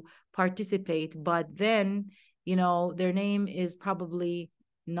to participate, but then, their name is probably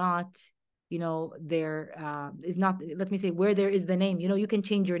not, there is not, let me say, where there is the name, you can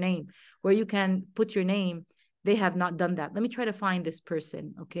change your name, where you can put your name. They have not done that. Let me try to find this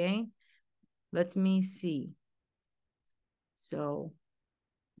person, okay? Let me see. So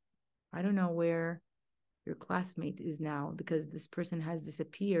I don't know where your classmate is now, because this person has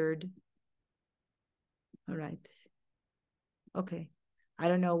disappeared. All right. Okay. I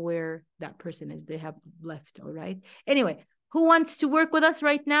don't know where that person is. They have left. All right. Anyway, who wants to work with us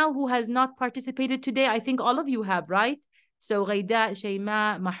right now? Who has not participated today? I think all of you have, right? So Ghaida,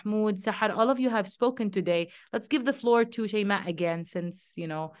 Shayma, Mahmoud, Sahar, all of you have spoken today. Let's give the floor to Shayma again, since,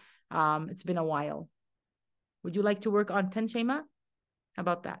 it's been a while. Would you like to work on 10, Shayma? How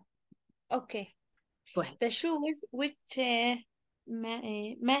about that? Okay. Go ahead. The shoes which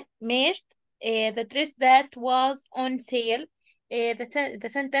matched the dress that was on sale. The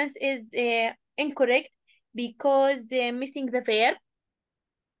sentence is incorrect because missing the verb.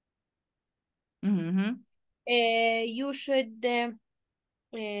 Mm-hmm. You should add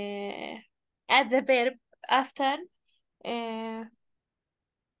the verb after.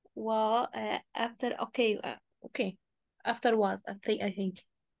 After, okay, okay. After was, I think.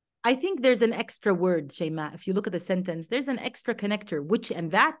 I think there's an extra word, Shayma. If you look at the sentence, there's an extra connector, which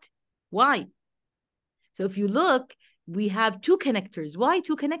and that. Why? So if you look, we have two connectors. Why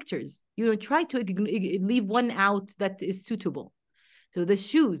two connectors? You try to leave one out that is suitable. So the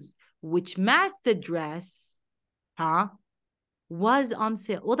shoes, which match the dress, was on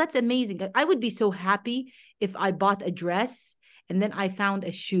sale. Well, that's amazing. I would be so happy if I bought a dress and then I found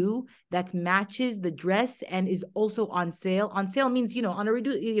a shoe that matches the dress and is also on sale. On sale means, on a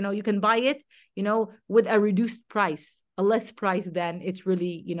reduced, you can buy it, with a reduced price, a less price than it's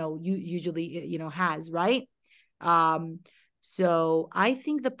really, you usually, has, right? So I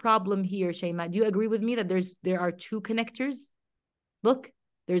think the problem here, Shayma, do you agree with me that there are two connectors? Look,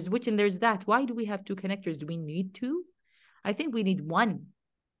 there's which and there's that. Why do we have two connectors? Do we need two? I think we need one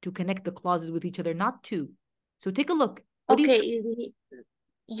to connect the clauses with each other, not two. So take a look. Okay,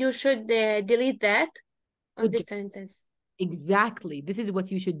 you should delete that on this sentence. Exactly. This is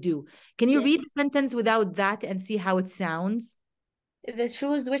what you should do. Can you read the sentence without that and see how it sounds? The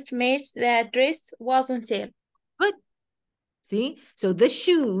shoes which matched the dress was on sale. Good. See? So the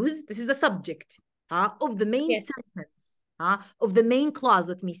shoes, this is the subject of the main sentence, of the main clause,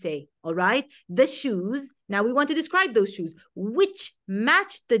 let me say. All right? The shoes. Now we want to describe those shoes which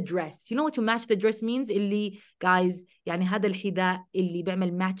match the dress. You know what to match the dress means? اللي guys يعني هذا الحذاء اللي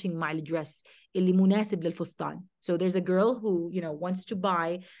بيعمل matching مع الدرس اللي مناسب للفستان. So there's a girl who wants to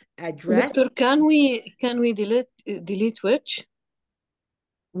buy a dress. Doctor, can we delete which?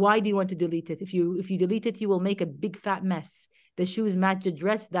 Why do you want to delete it? If you delete it, you will make a big fat mess. The shoes match the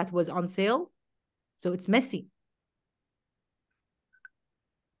dress that was on sale, so it's messy.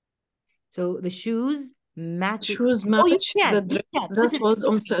 So the shoes match. Shoes match the dress that was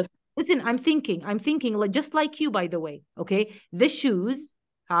on sale. Listen, I'm thinking like just like you, by the way. Okay, the shoes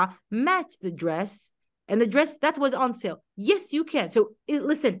match the dress, and the dress that was on sale. Yes, you can. So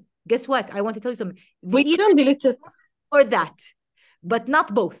listen, guess what? I want to tell you something. We can delete it or that, but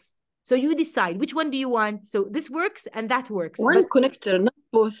not both. So you decide which one do you want. So this works and that works. One connector, not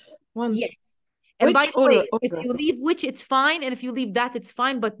both. One. Yes. And by the way, if you leave which, it's fine. And if you leave that, it's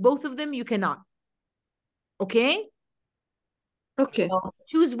fine. But both of them, you cannot. Okay? Okay. So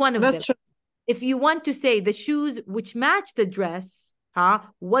choose one of them. Right. If you want to say the shoes which match the dress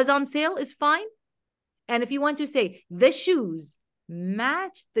was on sale, is fine. And if you want to say the shoes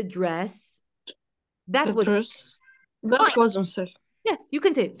match the dress, that was on sale. Yes, you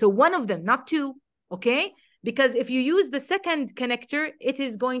can say it. So one of them, not two, okay? Because if you use the second connector, it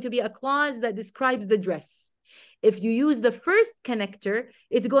is going to be a clause that describes the dress. If you use the first connector,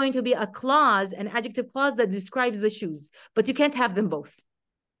 it's going to be a clause, an adjective clause that describes the shoes. But you can't have them both.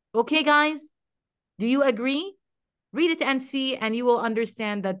 Okay, guys? Do you agree? Read it and see, and you will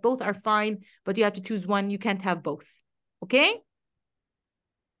understand that both are fine, but you have to choose one. You can't have both. Okay?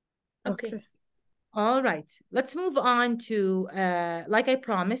 Okay. All right, let's move on to, like I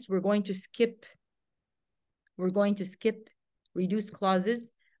promised, we're going to skip reduced clauses.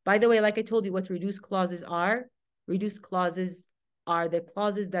 By the way, like I told you what reduced clauses are. Reduced clauses are the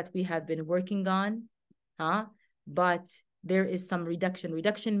clauses that we have been working on, but there is some reduction.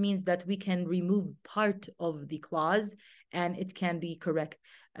 Reduction means that we can remove part of the clause and it can be correct.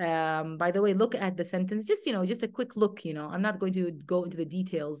 By the way, look at the sentence, just a quick look, I'm not going to go into the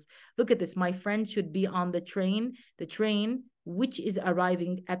details. Look at this. My friend should be on the train which is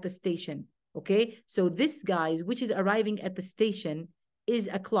arriving at the station. Okay, so this, guys, which is arriving at the station, is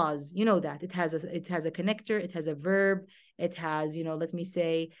a clause. You know that it has a connector, it has a verb, it has, let me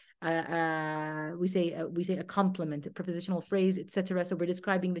say, we say a complement, a prepositional phrase, etc. So we're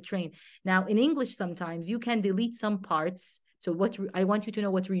describing the train. Now in English, sometimes you can delete some parts. So I want you to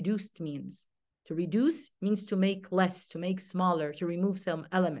know what reduced means. To reduce means to make less, to make smaller, to remove some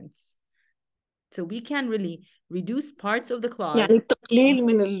elements. So we can really reduce parts of the clause. يعني التقليل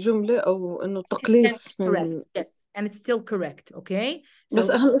من الجملة أو إنه تقليص من. Yes, and it's still correct. Okay. So, بس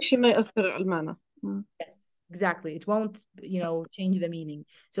أهم شيء ما يأثر على المعنى. Yes, exactly. It won't, change the meaning.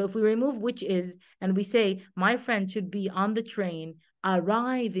 So if we remove which is, and we say, my friend should be on the train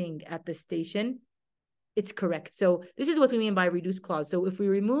arriving at the station, it's correct. So this is what we mean by reduced clause. So if we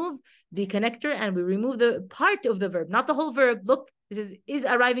remove the connector and we remove the part of the verb, not the whole verb, look, this is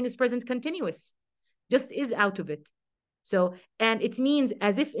arriving is present continuous, just is out of it. So, and it means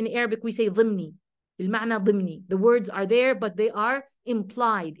as if in Arabic we say ضمني, المعنى ضمني. The words are there, but they are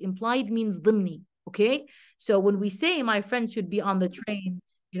implied. Implied means ضمني, okay? So when we say my friend should be on the train,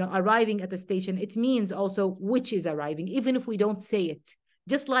 arriving at the station, it means also which is arriving, even if we don't say it.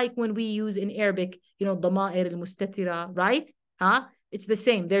 Just like when we use in Arabic, ضمائر المستترة, right? It's the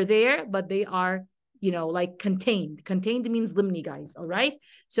same. They're there, but they are like contained. Contained means ضمني, guys, all right?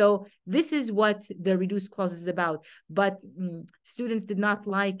 So this is what the reduced clause is about. But students did not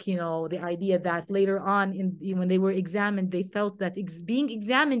like, the idea that later on when they were examined, they felt that being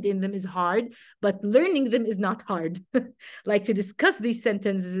examined in them is hard, but learning them is not hard. Like to discuss these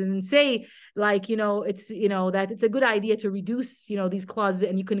sentences and say, like, it's, that it's a good idea to reduce, these clauses,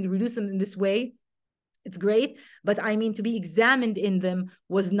 and you can reduce them in this way. It's great, but I mean, to be examined in them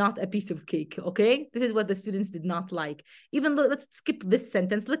was not a piece of cake. Okay, this is what the students did not like. Even let's skip this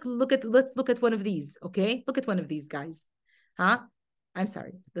sentence. Let's look at one of these. Okay, look at one of these, guys. I'm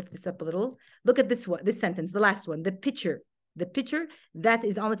sorry, lift this up a little. Look at this one, this sentence, the last one. The pitcher that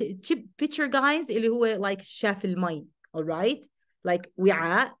is on the pitcher, guys, اللي هو like شاف المي. All right, like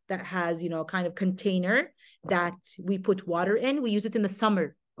وعاء that has, kind of container that we put water in. We use it in the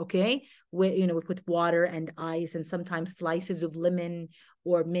summer. Okay, we put water and ice and sometimes slices of lemon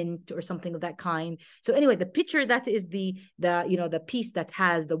or mint or something of that kind. So anyway, the pitcher, that is the piece that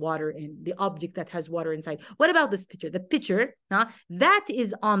has the water in, the object that has water inside. What about this pitcher? The pitcher, that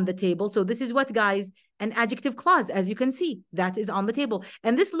is on the table. So this is what, guys? An adjective clause, as you can see, that is on the table.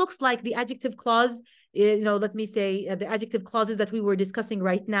 And this looks like the adjective clause, let me say the adjective clauses that we were discussing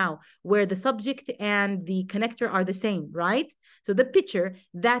right now, where the subject and the connector are the same, right? So the pitcher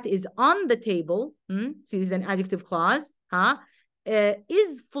that is on the table, see, this is an adjective clause,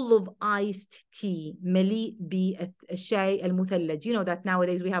 is full of iced tea, مليء بالشاي المثلج. You know that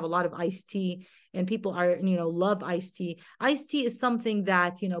nowadays we have a lot of iced tea and people are, love iced tea. Iced tea is something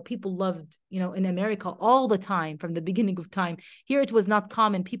that, people loved, in America all the time from the beginning of time. Here it was not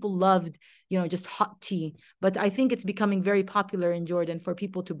common. People loved, just hot tea. But I think it's becoming very popular in Jordan for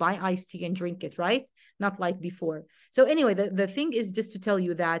people to buy iced tea and drink it, right? Not like before. So anyway, the thing is just to tell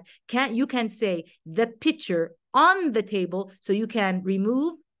you that you can say the pitcher on the table, so you can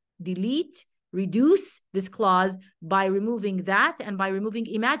remove, delete, reduce this clause by removing that and by removing,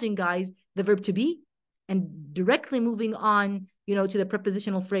 imagine, guys, the verb to be, and directly moving on, to the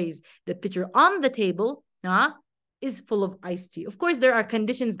prepositional phrase. The pitcher on the table is full of iced tea. Of course, there are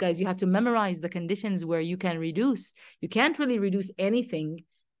conditions, guys. You have to memorize the conditions where you can reduce. You can't really reduce anything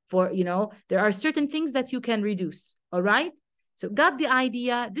for, there are certain things that you can reduce, all right? So got the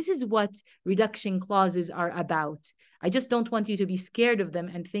idea? This is what reduction clauses are about. I just don't want you to be scared of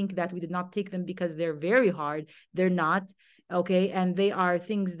them and think that we did not take them because they're very hard. They're not, okay? And they are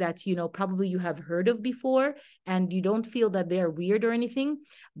things that, probably you have heard of before and you don't feel that they're weird or anything.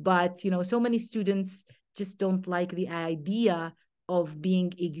 But, so many students just don't like the idea of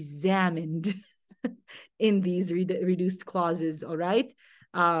being examined in these reduced clauses, all right?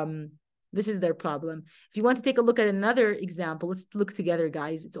 This is their problem. If you want to take a look at another example, let's look together,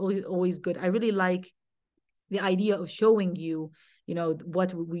 guys. It's always good. I really like the idea of showing you,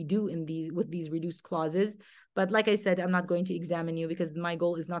 what we do with these reduced clauses. But like I said, I'm not going to examine you because my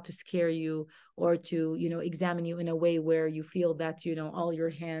goal is not to scare you or to, examine you in a way where you feel that, all your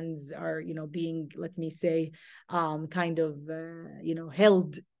hands are, being, let me say, kind of,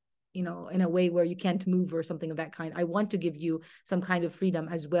 held, in a way where you can't move or something of that kind. I want to give you some kind of freedom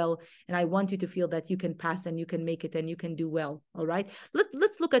as well. And I want you to feel that you can pass and you can make it and you can do well. All right.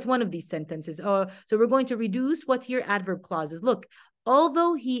 Let's look at one of these sentences. So we're going to reduce what here? Adverb clauses. Look,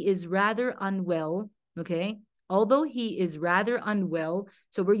 although he is rather unwell. Okay. Although he is rather unwell.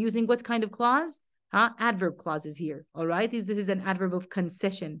 So we're using what kind of clause? Adverb clauses here. All right. This is an adverb of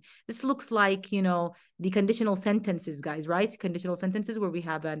concession. This looks like, the conditional sentences, guys, right? Conditional sentences where we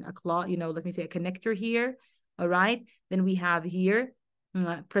have a clause, let me say a connector here. All right. Then we have here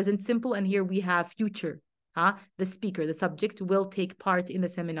present simple, and here we have future. The speaker, the subject, will take part in the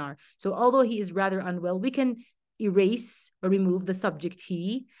seminar. So although he is rather unwell, we can erase or remove the subject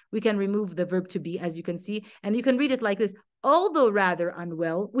he. We can remove the verb to be, as you can see, and you can read it like this: although rather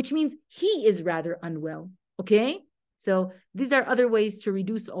unwell, which means he is rather unwell. Okay, so these are other ways to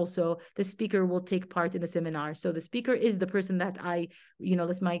reduce. Also, the speaker will take part in the seminar. So the speaker is the person that I,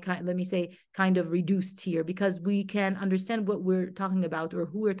 let me say, kind of reduced here, because we can understand what we're talking about or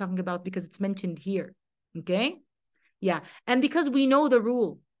who we're talking about because it's mentioned here. Okay, yeah, and because we know the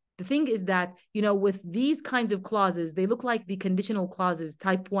rule. The thing is that, with these kinds of clauses, they look like the conditional clauses,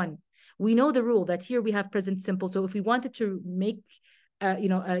 type 1. We know the rule that here we have present simple. So if we wanted to make,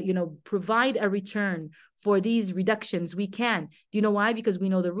 provide a return for these reductions, we can. Do you know why? Because we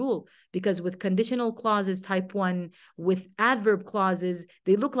know the rule. Because with conditional clauses type 1, with adverb clauses,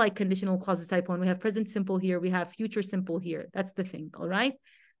 they look like conditional clauses type 1. We have present simple here. We have future simple here. That's the thing. All right.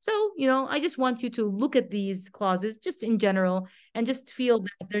 So, I just want you to look at these clauses just in general and just feel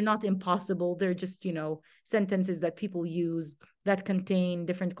that they're not impossible. They're just, sentences that people use that contain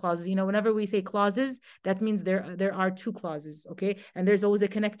different clauses. Whenever we say clauses, that means there are two clauses, okay? And there's always a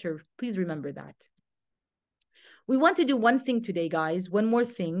connector. Please remember that. We want to do one thing today, guys, one more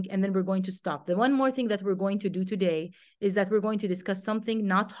thing, and then we're going to stop. The one more thing that we're going to do today is that we're going to discuss something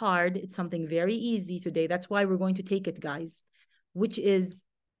not hard. It's something very easy today. That's why we're going to take it, guys, which is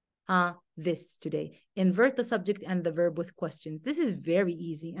this today. Invert the subject and the verb with questions. This is very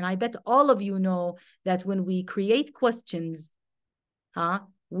easy. And I bet all of you know that when we create questions,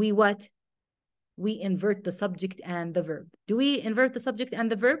 we what? We invert the subject and the verb. Do we invert the subject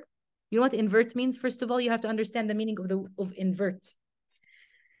and the verb? You know what invert means? First of all, you have to understand the meaning of invert.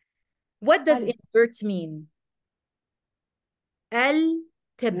 What does invert mean?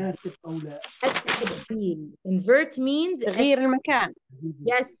 التبديل. Invert means تغيير المكان.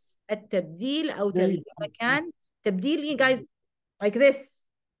 Yes, التبديل أو تغيير مكان. تبديل, you guys, like this.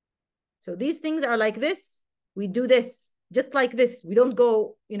 So these things are like this. We do this just like this. We don't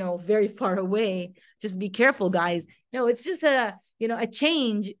go, very far away. Just be careful, guys. No, it's just a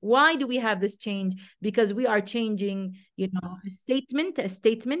change. Why do we have this change? Because we are changing, a statement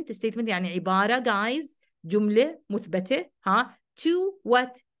يعني عبارة, guys, جملة مثبتة, to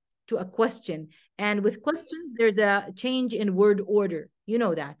what? To a question. And with questions, there's a change in word order. You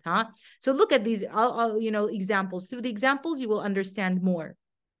know that, So look at these, examples. Through the examples, you will understand more.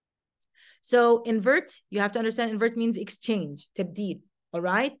 So invert, you have to understand invert means exchange, تبديل, all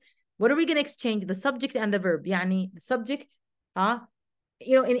right? What are we going to exchange? The subject and the verb. يعني the subject, in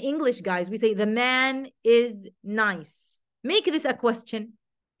English, guys, we say the man is nice. Make this a question.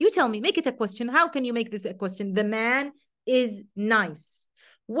 You tell me, make it a question. How can you make this a question? The man is nice.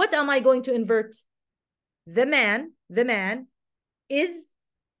 What am I going to invert? The man is,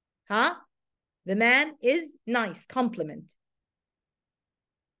 the man is nice, compliment.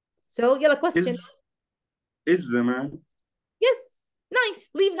 So, yalla, question. Is the man? Yes, nice.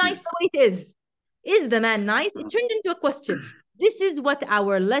 Leave nice the way it is. Is the man nice? It turned into a question. This is what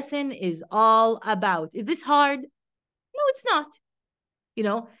our lesson is all about. Is this hard? No, it's not.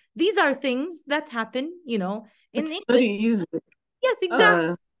 These are things that happen, in it's English. very easy. Yes,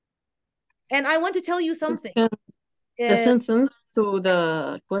 exactly. And I want to tell you something. The sentence to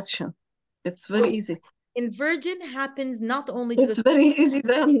the question. It's very easy. Inversion happens not only to very easy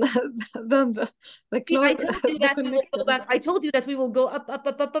than the See, I told you that we will go back. I told you that we will go up,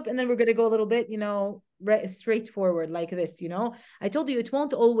 and then we're going to go a little bit, straight forward like this, I told you it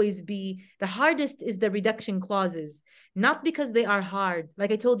won't always be. The hardest is the reduction clauses, not because they are hard.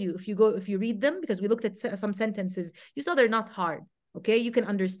 Like I told you, if you read them, because we looked at some sentences, you saw they're not hard. Okay, you can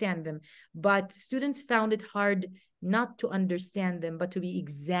understand them, but students found it hard not to understand them, but to be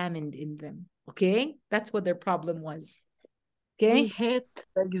examined in them. Okay, that's what their problem was. Okay, we hate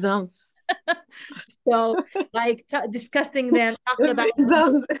the exams. So, like discussing them, talking about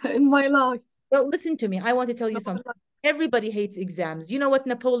exams in my life. Well, listen to me. I want to tell you something. Everybody hates exams. You know what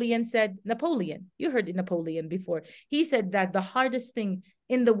Napoleon said? Napoleon, you heard Napoleon before. He said that the hardest thing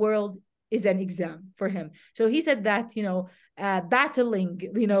in the world is an exam for him. So he said that, battling,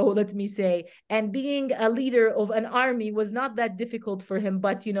 let me say, and being a leader of an army was not that difficult for him.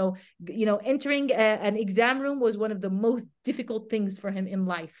 But, entering an exam room was one of the most difficult things for him in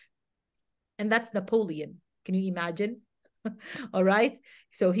life. And that's Napoleon. Can you imagine? All right.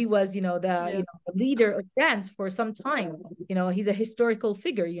 So he was, the leader of France for some time. He's a historical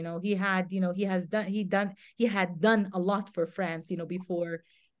figure. He had done a lot for France, before,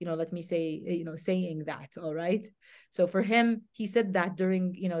 let me say, saying that. All right. So for him, he said that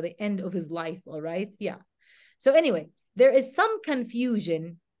during, the end of his life. All right. Yeah. So anyway, there is some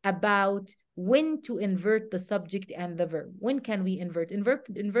confusion about when to invert the subject and the verb. When can we invert?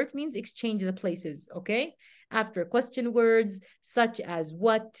 Invert means exchange the places, okay? After question words such as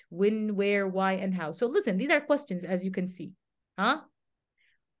what, when, where, why, and how. So listen, these are questions, as you can see. After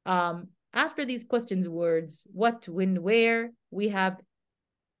these questions words, what, when, where, we have,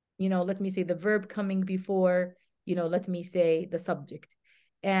 let me say the verb coming before, let me say the subject.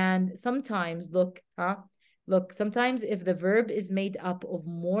 And sometimes, look, sometimes if the verb is made up of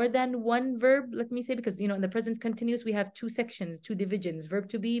more than one verb, let me say, because, in the present continuous, we have two sections, two divisions, verb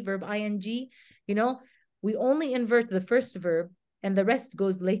to be, verb ing, we only invert the first verb and the rest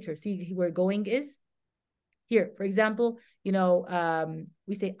goes later. See where going is? Here, for example,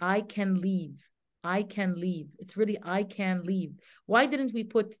 we say, I can leave. I can leave. It's really, I can leave. Why didn't we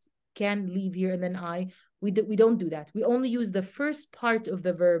put can leave here, and then we don't do that. We only use the first part of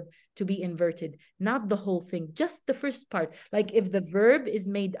the verb to be inverted, not the whole thing, just the first part. Like if the verb is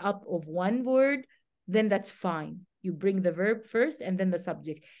made up of one word, then that's fine. You bring the verb first and then the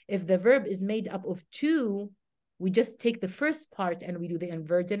subject. If the verb is made up of two, we just take the first part and we do the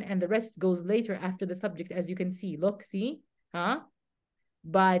inversion, and the rest goes later after the subject, as you can see. Look, see? Huh?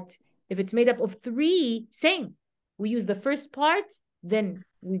 But if it's made up of three, same. We use the first part, then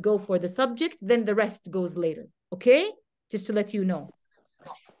we go for the subject, then the rest goes later. Okay? Just to let you know.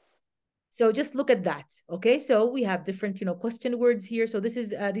 So just look at that. Okay? So we have different, question words here. So this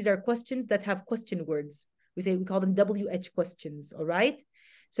is these are questions that have question words. We call them WH questions. All right?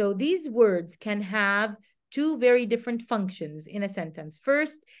 So these words can have two very different functions in a sentence.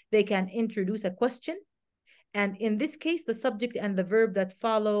 First, they can introduce a question. And in this case, the subject and the verb that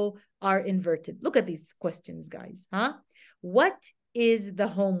follow are inverted. Look at these questions, guys. What is the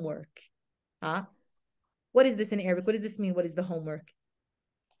homework? What is this in Arabic? What does this mean? What is the homework?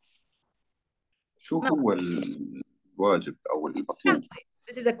 شو هو الواجب أو المطلوب؟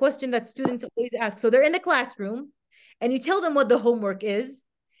 This is a question that students always ask. So they're in the classroom and you tell them what the homework is,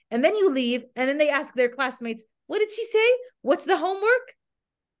 and then you leave, and then they ask their classmates, what did she say? What's the homework?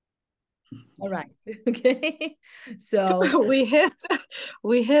 All right. Okay. So we hate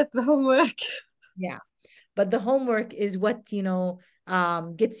the homework. Yeah. But the homework is what,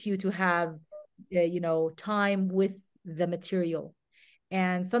 gets you to have, time with the material.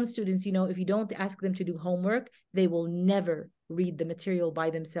 And some students, if you don't ask them to do homework, they will never read the material by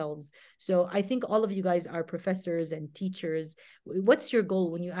themselves. So I think all of you guys are professors and teachers. What's your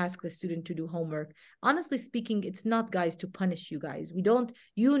goal when you ask the student to do homework? Honestly speaking, it's not, guys, to punish you guys.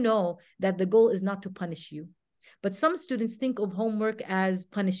 You know that the goal is not to punish you. But some students think of homework as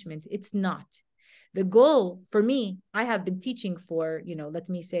punishment. It's not. The goal for me, I have been teaching for, let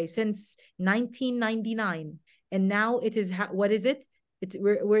me say, since 1999. And now it is, what is it?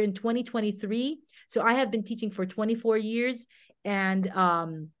 We're in 2023. So I have been teaching for 24 years. And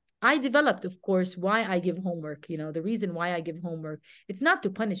I developed, of course, why I give homework. The reason why I give homework, it's not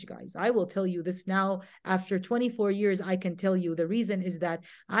to punish, guys. I will tell you this now. After 24 years, I can tell you the reason is that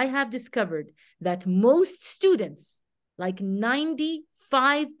I have discovered that most students, like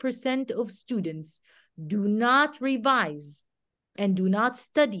 95% of students, do not revise and do not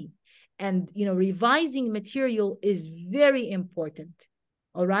study. And, revising material is very important.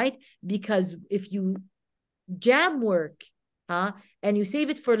 All right? Because if you jam work and you save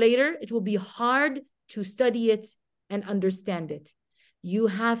it for later, it will be hard to study it and understand it. You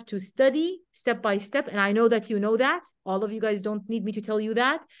have to study step by step. And I know that you know that. All of you guys don't need me to tell you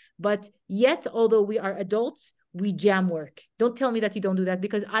that. But yet, although we are adults, we jam work. Don't tell me that you don't do that,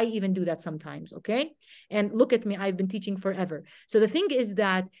 because I even do that sometimes, okay? And look at me, I've been teaching forever. So the thing is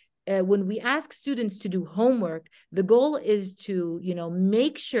that when we ask students to do homework, the goal is to,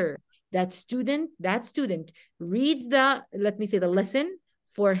 make sure that student reads the lesson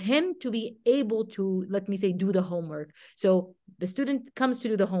for him to be able to, do the homework. So the student comes to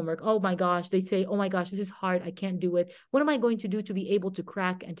do the homework. Oh my gosh, they say, oh my gosh, this is hard. I can't do it. What am I going to do to be able to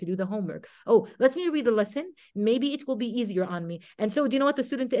crack and to do the homework? Oh, let me read the lesson. Maybe it will be easier on me. And so do you know what the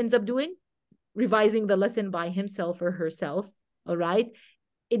student ends up doing? Revising the lesson by himself or herself. All right.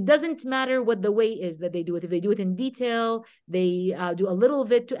 It doesn't matter what the way is that they do it. If they do it in detail, they do a little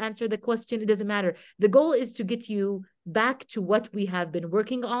bit to answer the question, it doesn't matter. The goal is to get you back to what we have been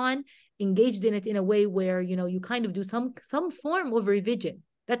working on, engaged in it in a way where, you kind of do some form of revision.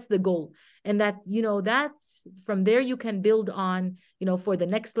 That's the goal. And that, that's from there you can build on, for the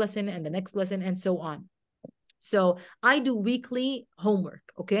next lesson and the next lesson and so on. So I do weekly homework,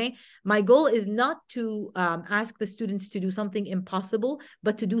 okay? My goal is not to ask the students to do something impossible,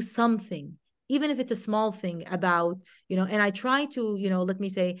 but to do something, even if it's a small thing about, and I try to,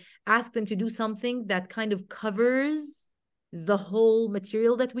 ask them to do something that kind of covers the whole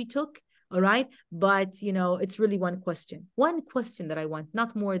material that we took. All right. But, it's really one question that I want,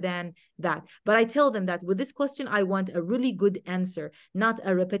 not more than that. But I tell them that with this question, I want a really good answer, not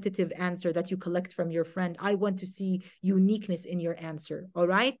a repetitive answer that you collect from your friend. I want to see uniqueness in your answer. All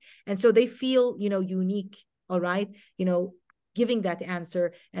right. And so they feel, unique. All right. Giving that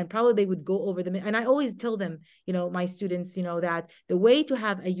answer, and probably they would go over them. And I always tell them, my students, that the way to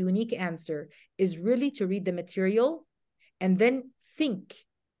have a unique answer is really to read the material and then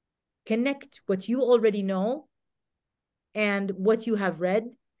connect what you already know and what you have read,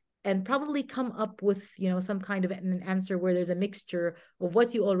 and probably come up with, some kind of an answer where there's a mixture of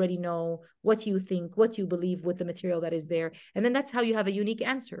what you already know, what you think, what you believe with the material that is there. And then that's how you have a unique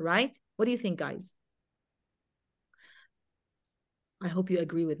answer, right? What do you think, guys? I hope you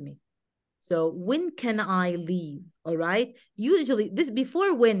agree with me. So when can I leave? All right. Usually this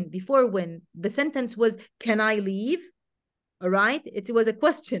before when, the sentence was, can I leave? All right. It was a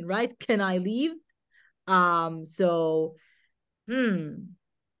question, right? Can I leave? So,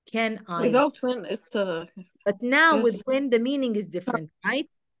 can I? Without when, it's a... But now yes. with when, the meaning is different, right?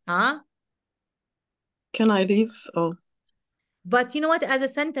 Huh? Can I leave? Oh. But you know what? As a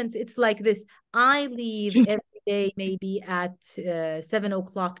sentence, it's like this. I leave every day, maybe at 7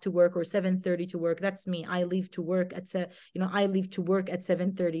 o'clock to work or 7:30 to work. That's me. I leave to work at, I leave to work at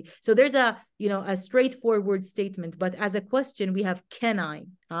 7:30. So there's a, a straightforward statement. But as a question, we have, can I?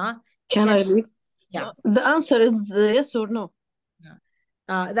 Huh? Can I leave? Yeah. The answer is yes or no.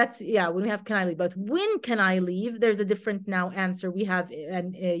 That's when we have can I leave, but when can I leave, there's a different now answer. We have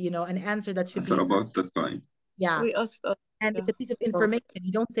an an answer that should Answer be about the time. Yeah. We asked, And it's a piece of information.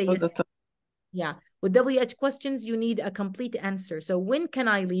 You don't say yes. Yeah. With WH questions, you need a complete answer. So when can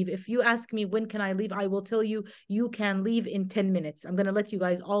I leave? If you ask me when can I leave, I will tell you, you can leave in 10 minutes. I'm going to let you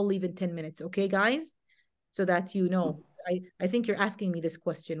guys all leave in 10 minutes. Okay, guys? So that you know. I think you're asking me this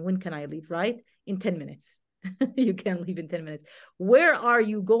question. When can I leave, right? In 10 minutes. You can leave in 10 minutes. Where are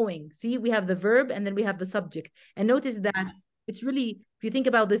you going? See, we have the verb and then we have the subject. And notice that it's really, if you think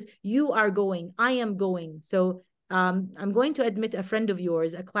about this, you are going, I am going. So I'm going to admit a friend of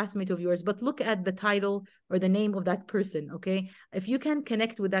yours, a classmate of yours, but look at the title or the name of that person, okay? If you can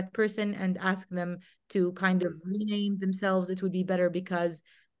connect with that person and ask them to kind of rename themselves, it would be better, because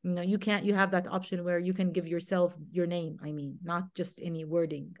you have that option where you can give yourself your name, not just any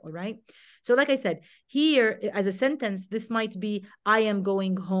wording. All right. So like I said, here as a sentence, this might be, I am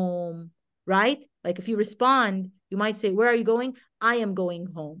going home, right? Like if you respond, you might say, where are you going? I am going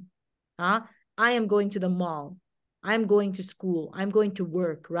home. I am going to the mall. I'm going to school. I'm going to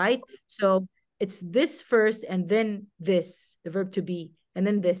work, right? So it's this first and then this, the verb to be, and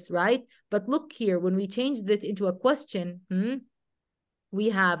then this, right? But look here, when we changed it into a question, we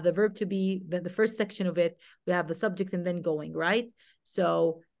have the verb to be, the first section of it, we have the subject and then going, right?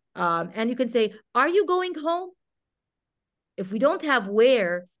 So, and you can say, are you going home? If we don't have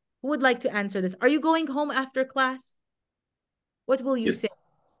where, who would like to answer this? Are you going home after class? What will you say?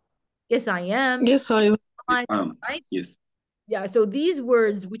 Yes, I am. Yes, I am. Right? Yes. Yeah, so these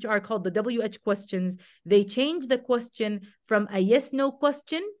words, which are called the WH questions, they change the question from a yes-no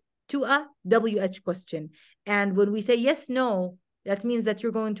question to a WH question. And when we say yes-no, that means that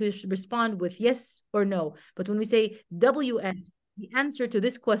you're going to respond with yes or no. But when we say WH, the answer to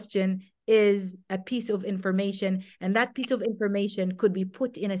this question is a piece of information, and that piece of information could be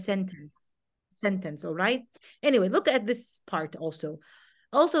put in a sentence, all right? Anyway, look at this part also.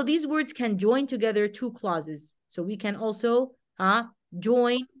 Also, these words can join together two clauses. So we can also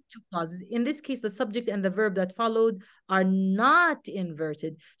join two clauses. In this case, the subject and the verb that followed are not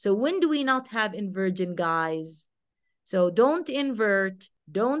inverted. So when do we not have inversion, guys? So don't invert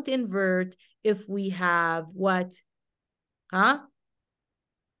if we have what?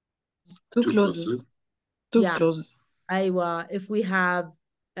 Two clauses. Two clauses. If we have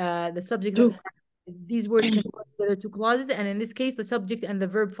the subject, these words can go together two clauses, and in this case, the subject and the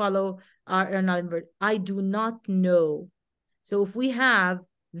verb follow are not inverted. I do not know. So if we have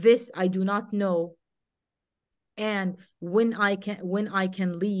this, I do not know, and when I can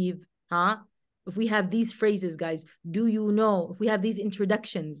leave, if we have these phrases, guys, do you know? If we have these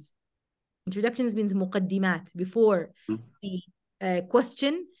introductions means muqaddimat, before the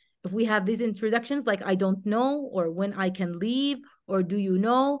question. If we have these introductions like I don't know, or when I can leave, or do you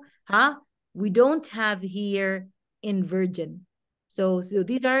know, we don't have here inversion. So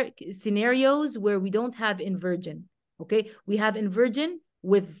these are scenarios where we don't have inversion. Okay, we have inversion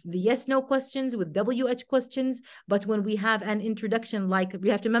with the yes/no questions, with WH questions, but when we have an introduction, like we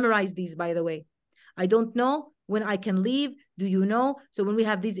have to memorize these, by the way. I don't know, when I can leave, do you know? So when we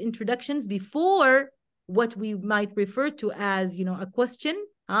have these introductions before what we might refer to as, a question,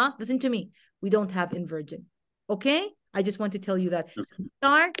 listen to me, we don't have inversion. Okay? I just want to tell you that. So these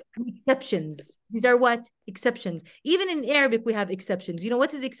are exceptions. These are what? Exceptions. Even in Arabic, we have exceptions.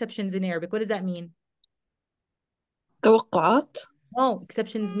 What is exceptions in Arabic? What does that mean? توقعات. No,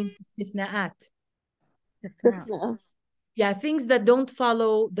 exceptions mean استثناءات. Yeah, things that don't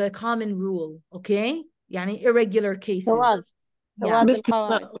follow the common rule, okay? يعني irregular cases. Yeah.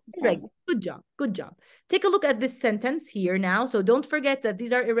 Good job. Take a look at this sentence here now. So don't forget that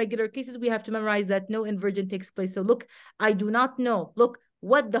these are irregular cases. We have to memorize that no inversion takes place. So look, I do not know. Look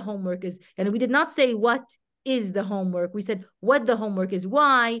what the homework is. And we did not say what is the homework. We said what the homework is.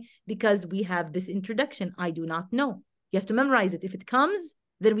 Why? Because we have this introduction. I do not know. You have to memorize it. If it comes,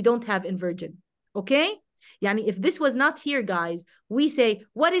 then we don't have inversion. Okay? يعني if this was not here, guys, we say,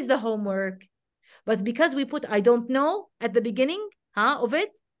 what is the homework? But because we put I don't know at the beginning of it,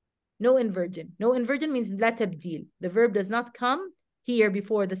 no inversion. No inversion means لا تبديل. The verb does not come here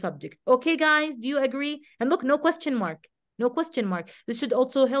before the subject. Okay, guys, do you agree? And look, no question mark. No question mark. This should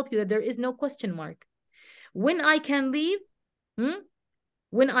also help you that there is no question mark. When I can leave,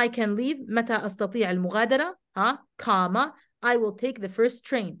 when I can leave, متى أستطيع المغادرة, comma, I will take the first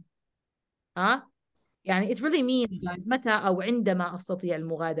train. يعني it really means, guys, متى أو عندما أستطيع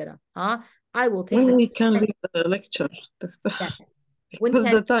المغادرة. I will take when we can leave the lecture, doctor. Yes. Because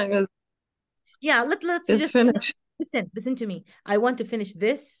the time is let's just finished. Listen to me. I want to finish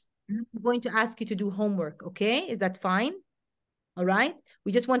this. I'm going to ask you to do homework, okay? Is that fine? All right.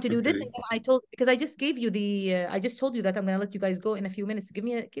 We just want to do this, and then because I just gave you the I just told you that I'm gonna let you guys go in a few minutes. Give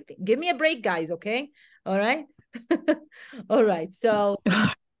me a break, guys, okay? All right. All right. So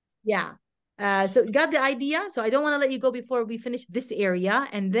yeah. So you got the idea. So I don't want to let you go before we finish this area,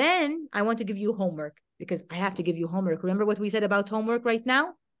 and then I want to give you homework because I have to give you homework. Remember what we said about homework right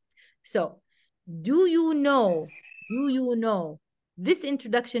now? So do you know this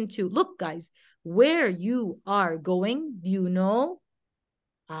introduction to, look, guys, where you are going? Do you know?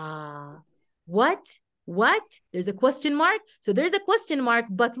 What? There's a question mark. So there's a question mark,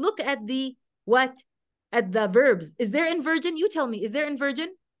 but look at the what? At the verbs. Is there inversion? You tell me, is there inversion?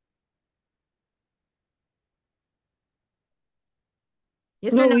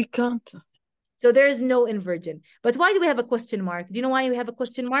 Yes or no? We can't. So there is no inversion. But why do we have a question mark? Do you know why we have a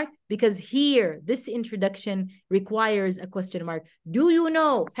question mark? Because here, this introduction requires a question mark. Do you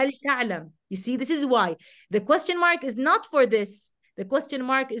know? هل تعلم? You see, this is why. The question mark is not for this. The question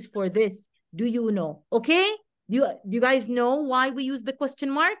mark is for this. Do you know? Okay? Do you guys know why we use the question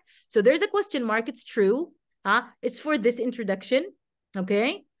mark? So there's a question mark. It's true. It's for this introduction.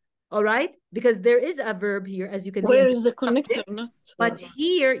 Okay? All right? Because there is a verb here, as you can see. Where is the connector? Not. But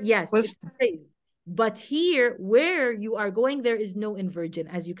here, yes, it's a phrase. But here, where you are going, there is no inversion,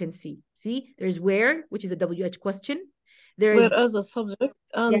 as you can see. See, there's where, which is a WH question. There is where as a subject,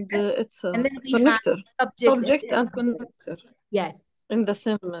 and it's a connector. Subject and connector. Yes. In the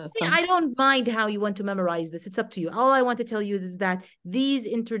same I don't mind how you want to memorize this. It's up to you. All I want to tell you is that these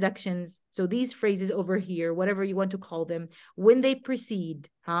introductions, so these phrases over here, whatever you want to call them, when they precede,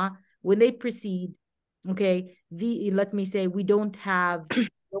 okay, let me say we don't have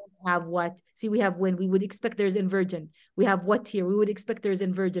what. See, we have when. We would expect there's inversion. We have what here. We would expect there's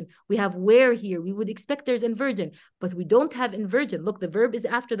inversion. We have where here. We would expect there's inversion, but we don't have inversion. Look, the verb is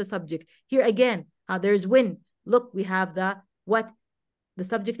after the subject. Here again, there's when. Look, we have the what? The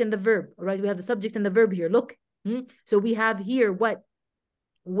subject and the verb. All right, we have the subject and the verb here. Look. So we have here what?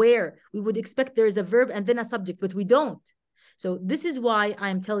 Where. We would expect there is a verb and then a subject, but we don't. So this is why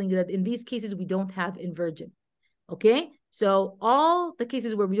I'm telling you that in these cases, we don't have inversion. Okay? So all the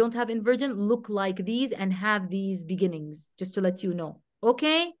cases where we don't have inversion look like these and have these beginnings, just to let you know.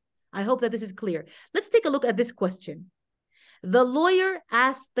 Okay? I hope that this is clear. Let's take a look at this question. The lawyer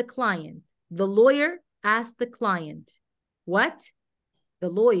asked the client. The lawyer asked the client. What? The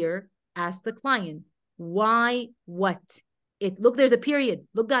lawyer asked the client. Why what? Look, there's a period.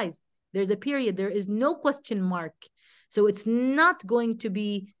 Look, guys, there's a period. There is no question mark. So it's not going to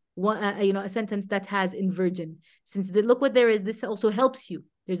be a sentence that has inversion. Since look what there is, this also helps you.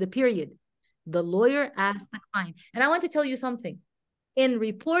 There's a period. The lawyer asked the client. And I want to tell you something. In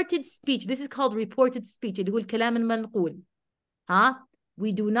reported speech, this is called reported speech. اللي هو الكلام المنقول.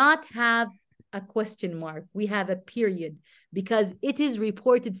 We do not have a question mark. We have a period because it is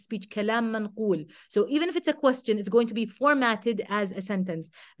reported speech. كلام منقول. So even if it's a question, it's going to be formatted as a sentence.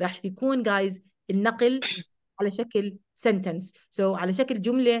 راح يكون, guys, النقل على شكل sentence. So على شكل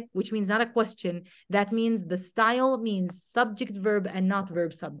جملة, which means not a question. That means the style means subject verb and not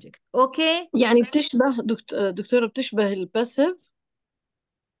verb subject. Okay? يعني بتشبه دكتورة بتشبه الباسيف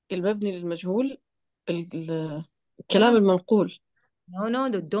المبني للمجهول الكلام المنقول. No,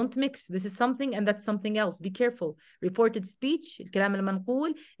 don't mix. This is something and that's something else. Be careful. Reported speech, الكلام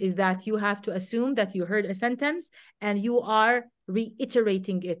المنقول, is that you have to assume that you heard a sentence and you are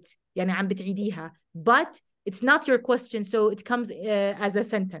reiterating it. يعني عم بتعيديها. But it's not your question, so it comes as a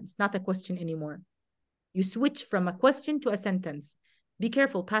sentence, not a question anymore. You switch from a question to a sentence. Be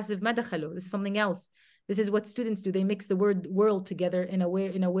careful. Passive ما دخلوا. This is something else. This is what students do. They mix the word world together in a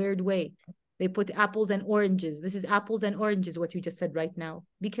weird way. They put apples and oranges. This is apples and oranges, what you just said right now.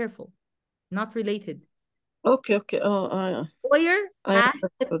 Be careful. Not related. Okay. Lawyer asked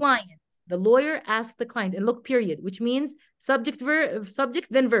the client. The lawyer asked the client. And look, period, which means subject,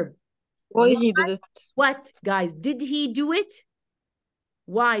 then verb. Why he did it? What, guys? Did he do it?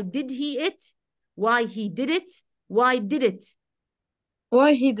 Why did he it? Why he did it. Why did it.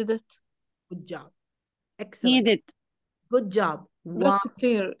 Why he did it. Good job. He Excellent. did. Good job. Why? That's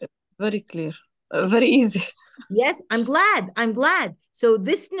clear. Very clear. Very easy. Yes, I'm glad. I'm glad. So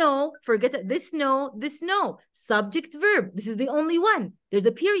this no, forget it. This no, this no. Subject verb. This is the only one. There's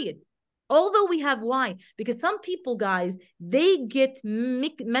a period. Although we have why, because some people, guys, they get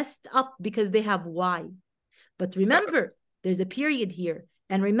messed up because they have why. But remember, there's a period here.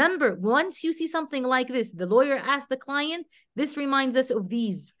 And remember, once you see something like this, the lawyer asked the client, this reminds us of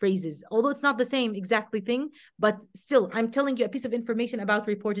these phrases. Although it's not the same exactly thing, but still, I'm telling you a piece of information about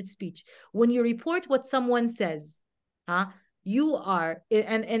reported speech. When you report what someone says, you are,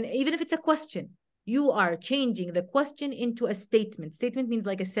 and even if it's a question, you are changing the question into a statement. Statement means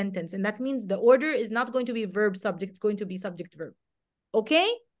like a sentence. And that means the order is not going to be verb subject, it's going to be subject verb. Okay?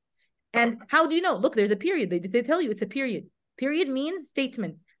 And how do you know? Look, there's a period. They tell you it's a period. Period means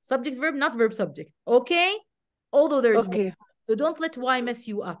statement. Subject verb, not verb subject. Okay? Although there's okay. why. So don't let why mess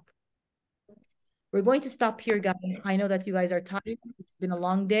you up. We're going to stop here, guys. I know that you guys are tired. It's been a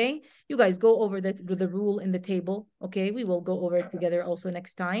long day. You guys go over the rule in the table. Okay? We will go over it together also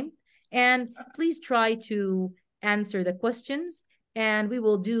next time. And please try to answer the questions. And we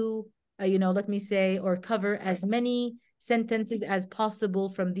will do, let me say, or cover as many sentences as possible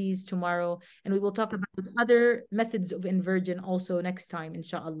from these tomorrow, and we will talk about other methods of inversion also next time,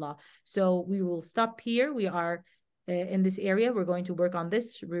 inshallah. So we will stop here. We are in this area. We're going to work on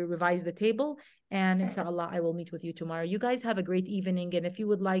this, revise the table, and inshallah I will meet with you tomorrow. You guys have a great evening, and if you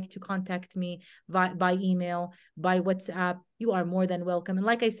would like to contact me by email, by WhatsApp, you are more than welcome. And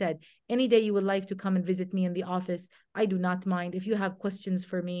like I said, any day you would like to come and visit me in the office, I do not mind. If you have questions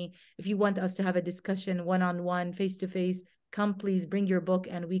for me, if you want us to have a discussion one-on-one, face-to-face, come please bring your book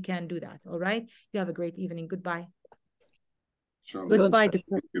and we can do that. All right? You have a great evening. Goodbye. Goodbye,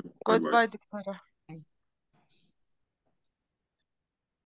 Doctor. Goodbye, Doctor.